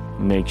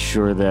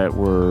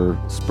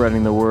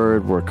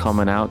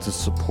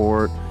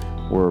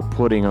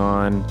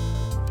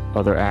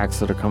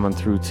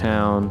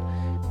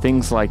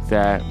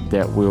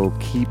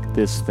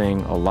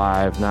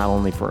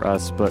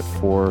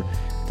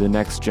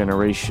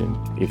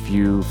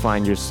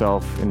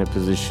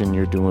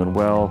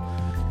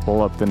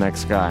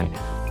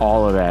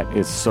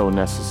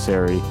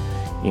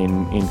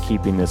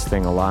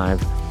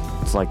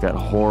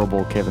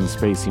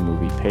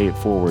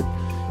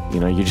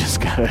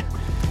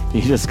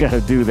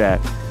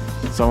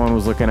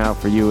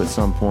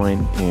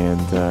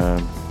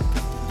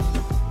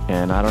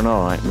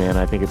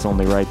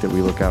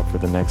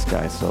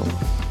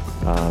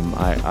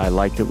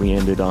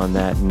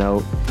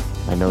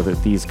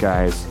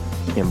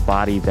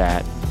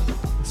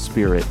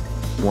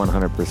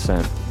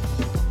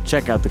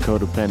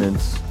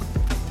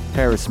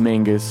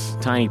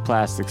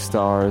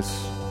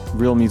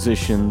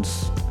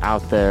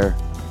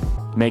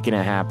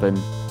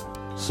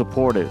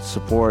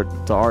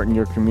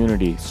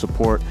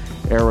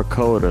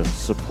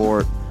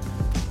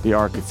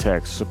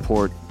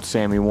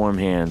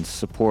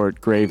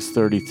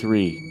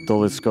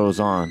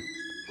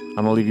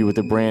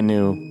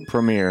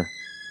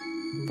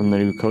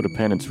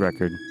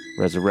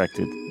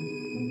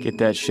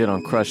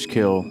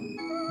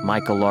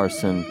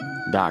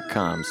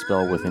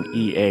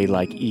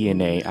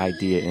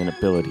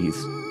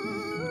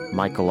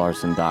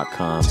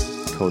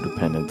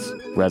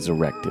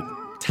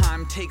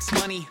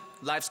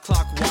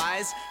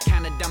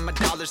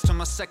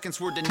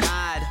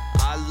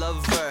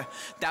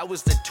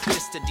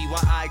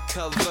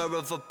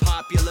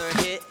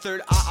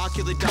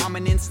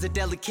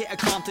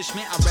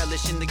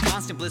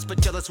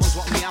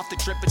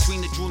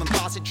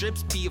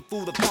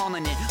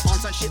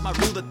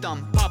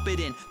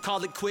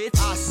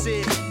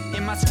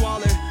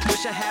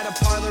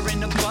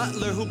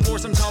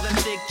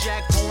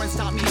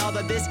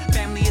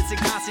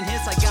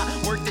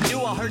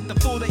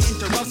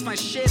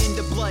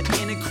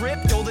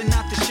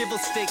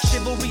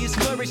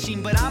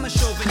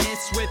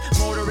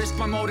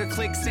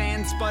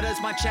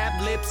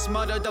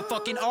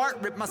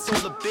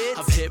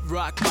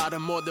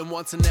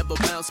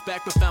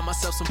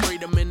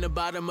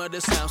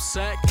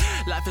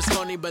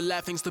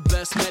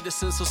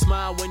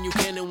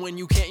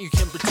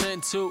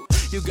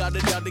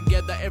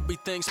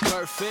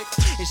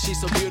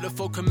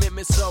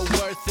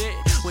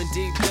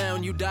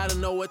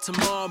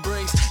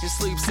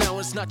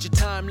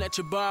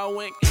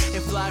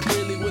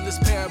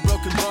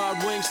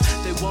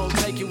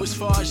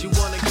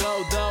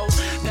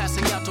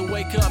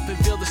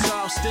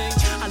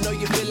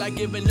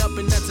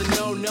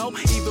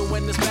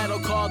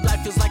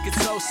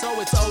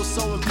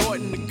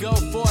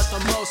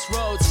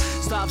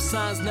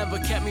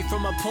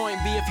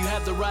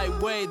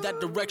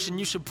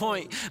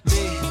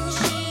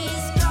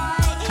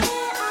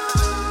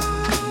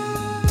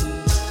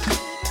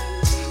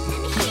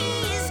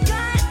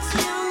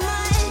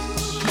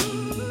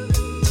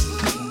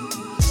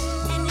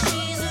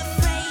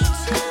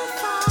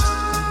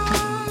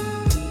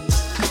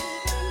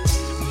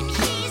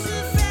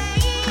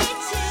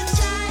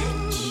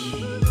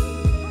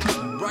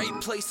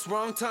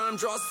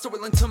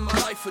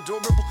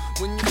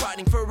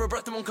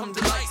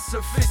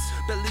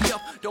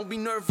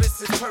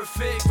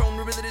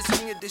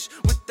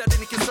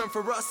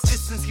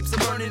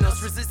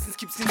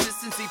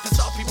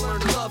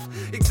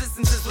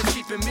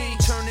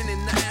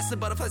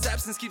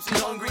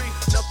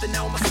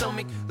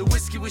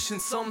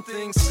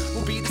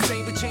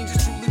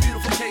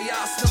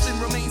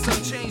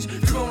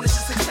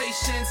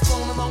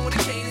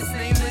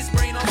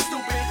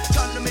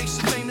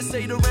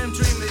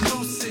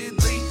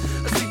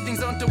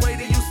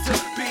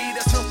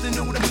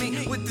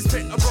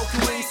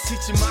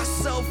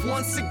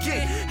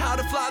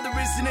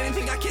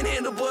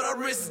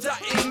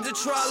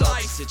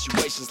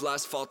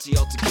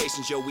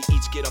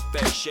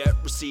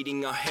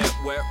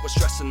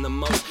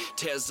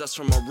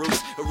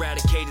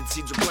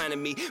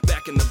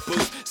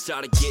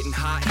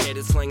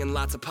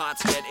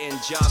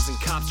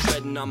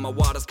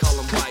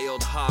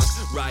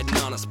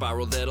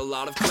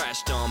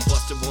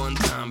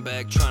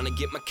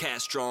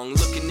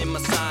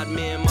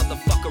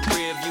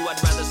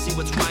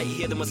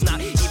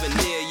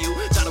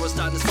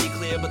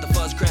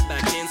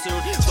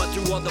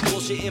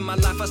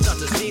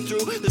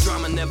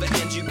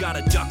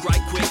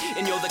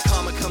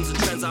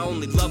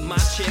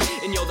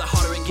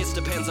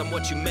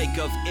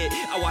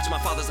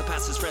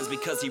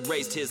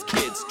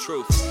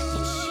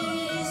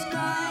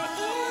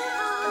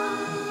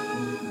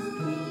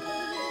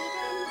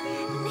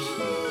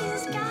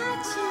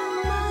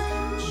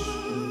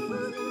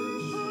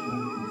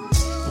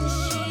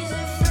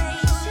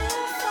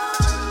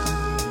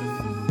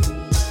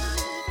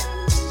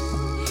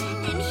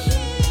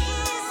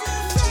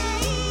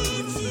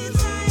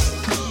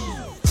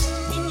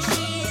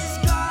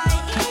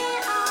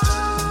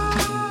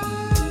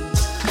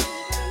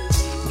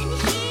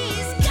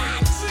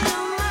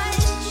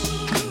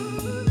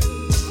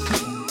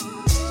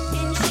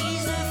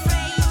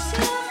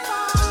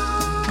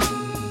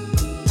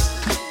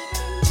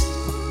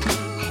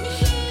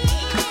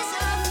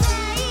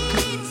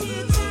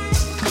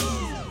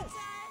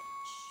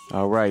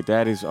 All right,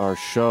 that is our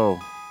show.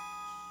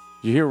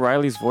 You hear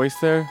Riley's voice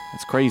there?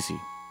 It's crazy.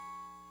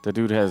 The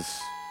dude has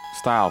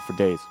style for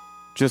days.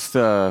 Just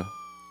a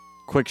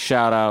quick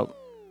shout out.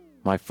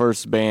 My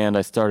first band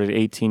I started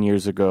 18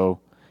 years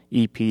ago,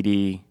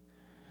 EPD,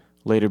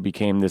 later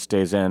became This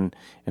Day's End,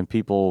 and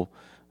people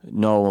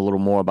know a little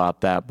more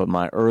about that, but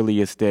my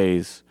earliest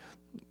days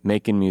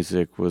making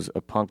music was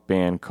a punk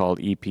band called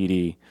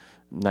EPD,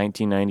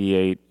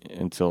 1998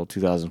 until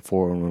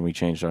 2004 when we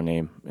changed our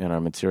name and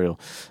our material.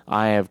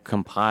 I have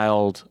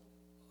compiled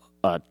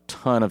a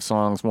ton of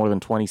songs, more than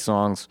 20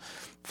 songs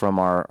from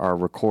our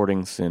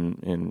recordings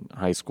in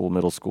high school,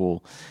 middle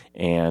school,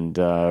 and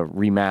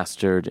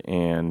remastered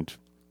and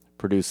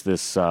produced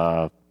this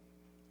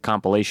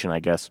compilation, I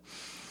guess.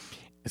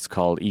 It's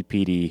called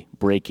EPD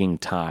Breaking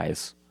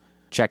Ties.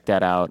 Check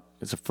that out.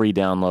 It's a free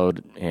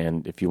download,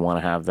 and if you want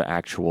to have the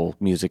actual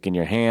music in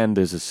your hand,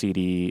 there's a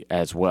CD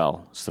as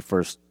well. It's the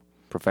first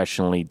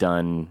professionally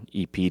done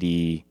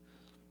EPD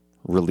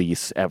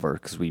release ever,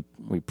 because we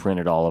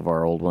printed all of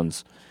our old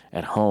ones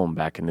at home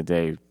back in the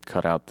day,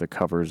 cut out the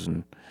covers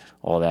and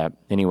all that.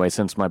 Anyway,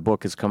 since my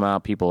book has come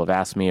out, people have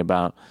asked me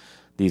about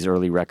these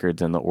early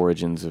records and the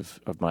origins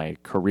of my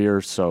career,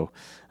 so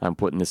I'm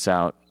putting this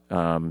out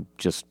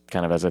just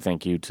kind of as a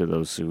thank you to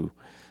those who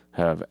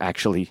have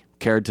actually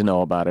cared to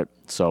know about it.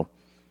 So,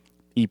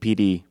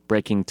 EPD,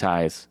 Breaking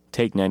Ties,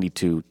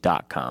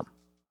 Take92.com.